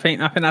 I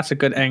think that's a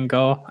good end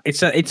goal.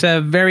 It's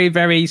a very,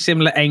 very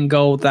similar end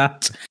goal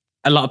that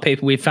a lot of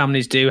people with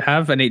families do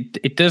have. And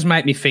it does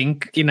make me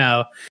think,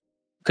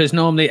 because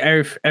normally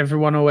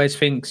everyone always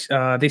thinks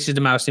this is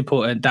the most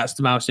important, that's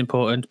the most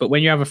important. But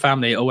when you have a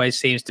family, it always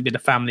seems to be the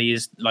family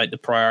is like the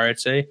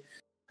priority.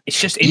 It's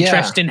just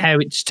interesting how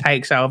it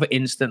takes over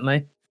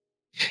instantly.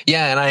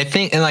 Yeah, and I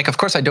think, and like, of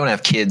course, I don't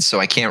have kids, so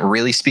I can't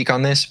really speak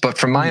on this. But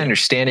from my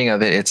understanding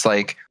of it, it's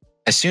like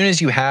as soon as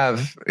you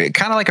have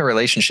kind of like a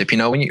relationship,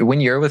 when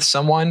you're with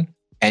someone,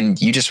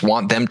 and you just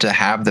want them to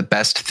have the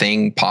best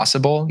thing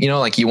possible, you know,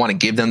 like you want to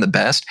give them the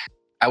best.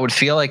 I would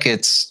feel like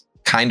it's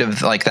kind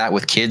of like that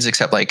with kids,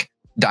 except like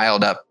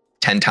dialed up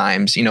 10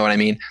 times. You know what I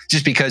mean?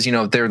 Just because, you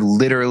know, they're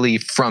literally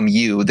from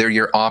you, they're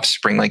your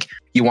offspring. Like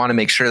you want to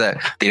make sure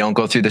that they don't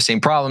go through the same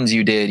problems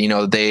you did. You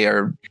know, they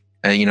are,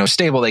 you know,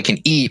 stable, they can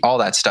eat, all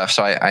that stuff.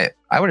 So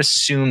I would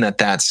assume that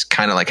that's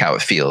kind of like how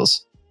it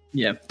feels.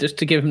 Yeah, just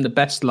to give them the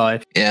best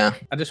life. Yeah.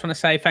 I just want to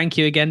say thank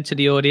you again to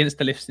the audience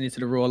for listening to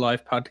the Raw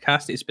Life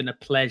podcast. It's been a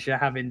pleasure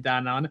having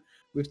Dan on.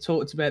 We've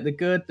talked about the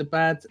good, the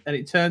bad, and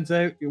it turns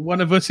out one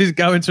of us is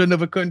going to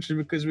another country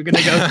because we're going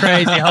to go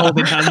crazy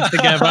holding hands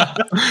together.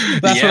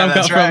 That's what I've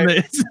got from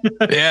this.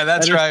 Yeah,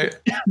 that's right.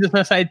 Just want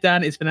to say,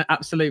 Dan, it's been an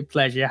absolute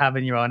pleasure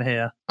having you on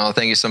here. Oh,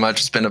 thank you so much.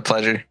 It's been a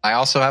pleasure. I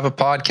also have a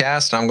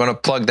podcast. I'm going to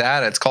plug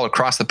that. It's called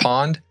Across the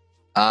Pond.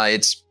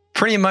 It's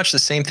pretty much the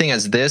same thing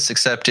as this,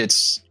 except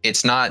it's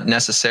not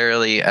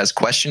necessarily as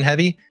question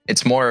heavy.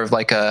 It's more of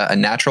like a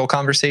natural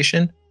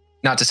conversation.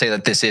 Not to say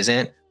that this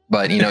isn't,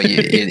 but you know,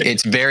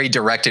 it's very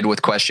directed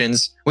with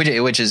questions,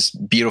 which is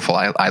beautiful.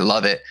 I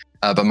love it.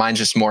 But mine's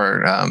just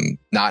more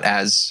not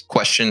as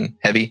question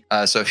heavy.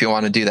 So if you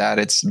want to do that,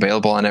 it's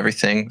available on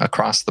everything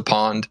Across the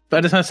Pond. But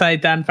I just want to say,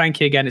 Dan, thank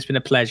you again. It's been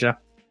a pleasure.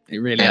 It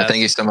really has.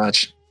 Thank you so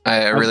much.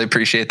 I really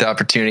appreciate the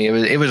opportunity.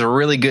 It was a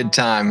really good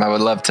time. I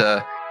would love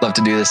to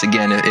do this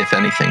again, if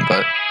anything,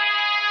 but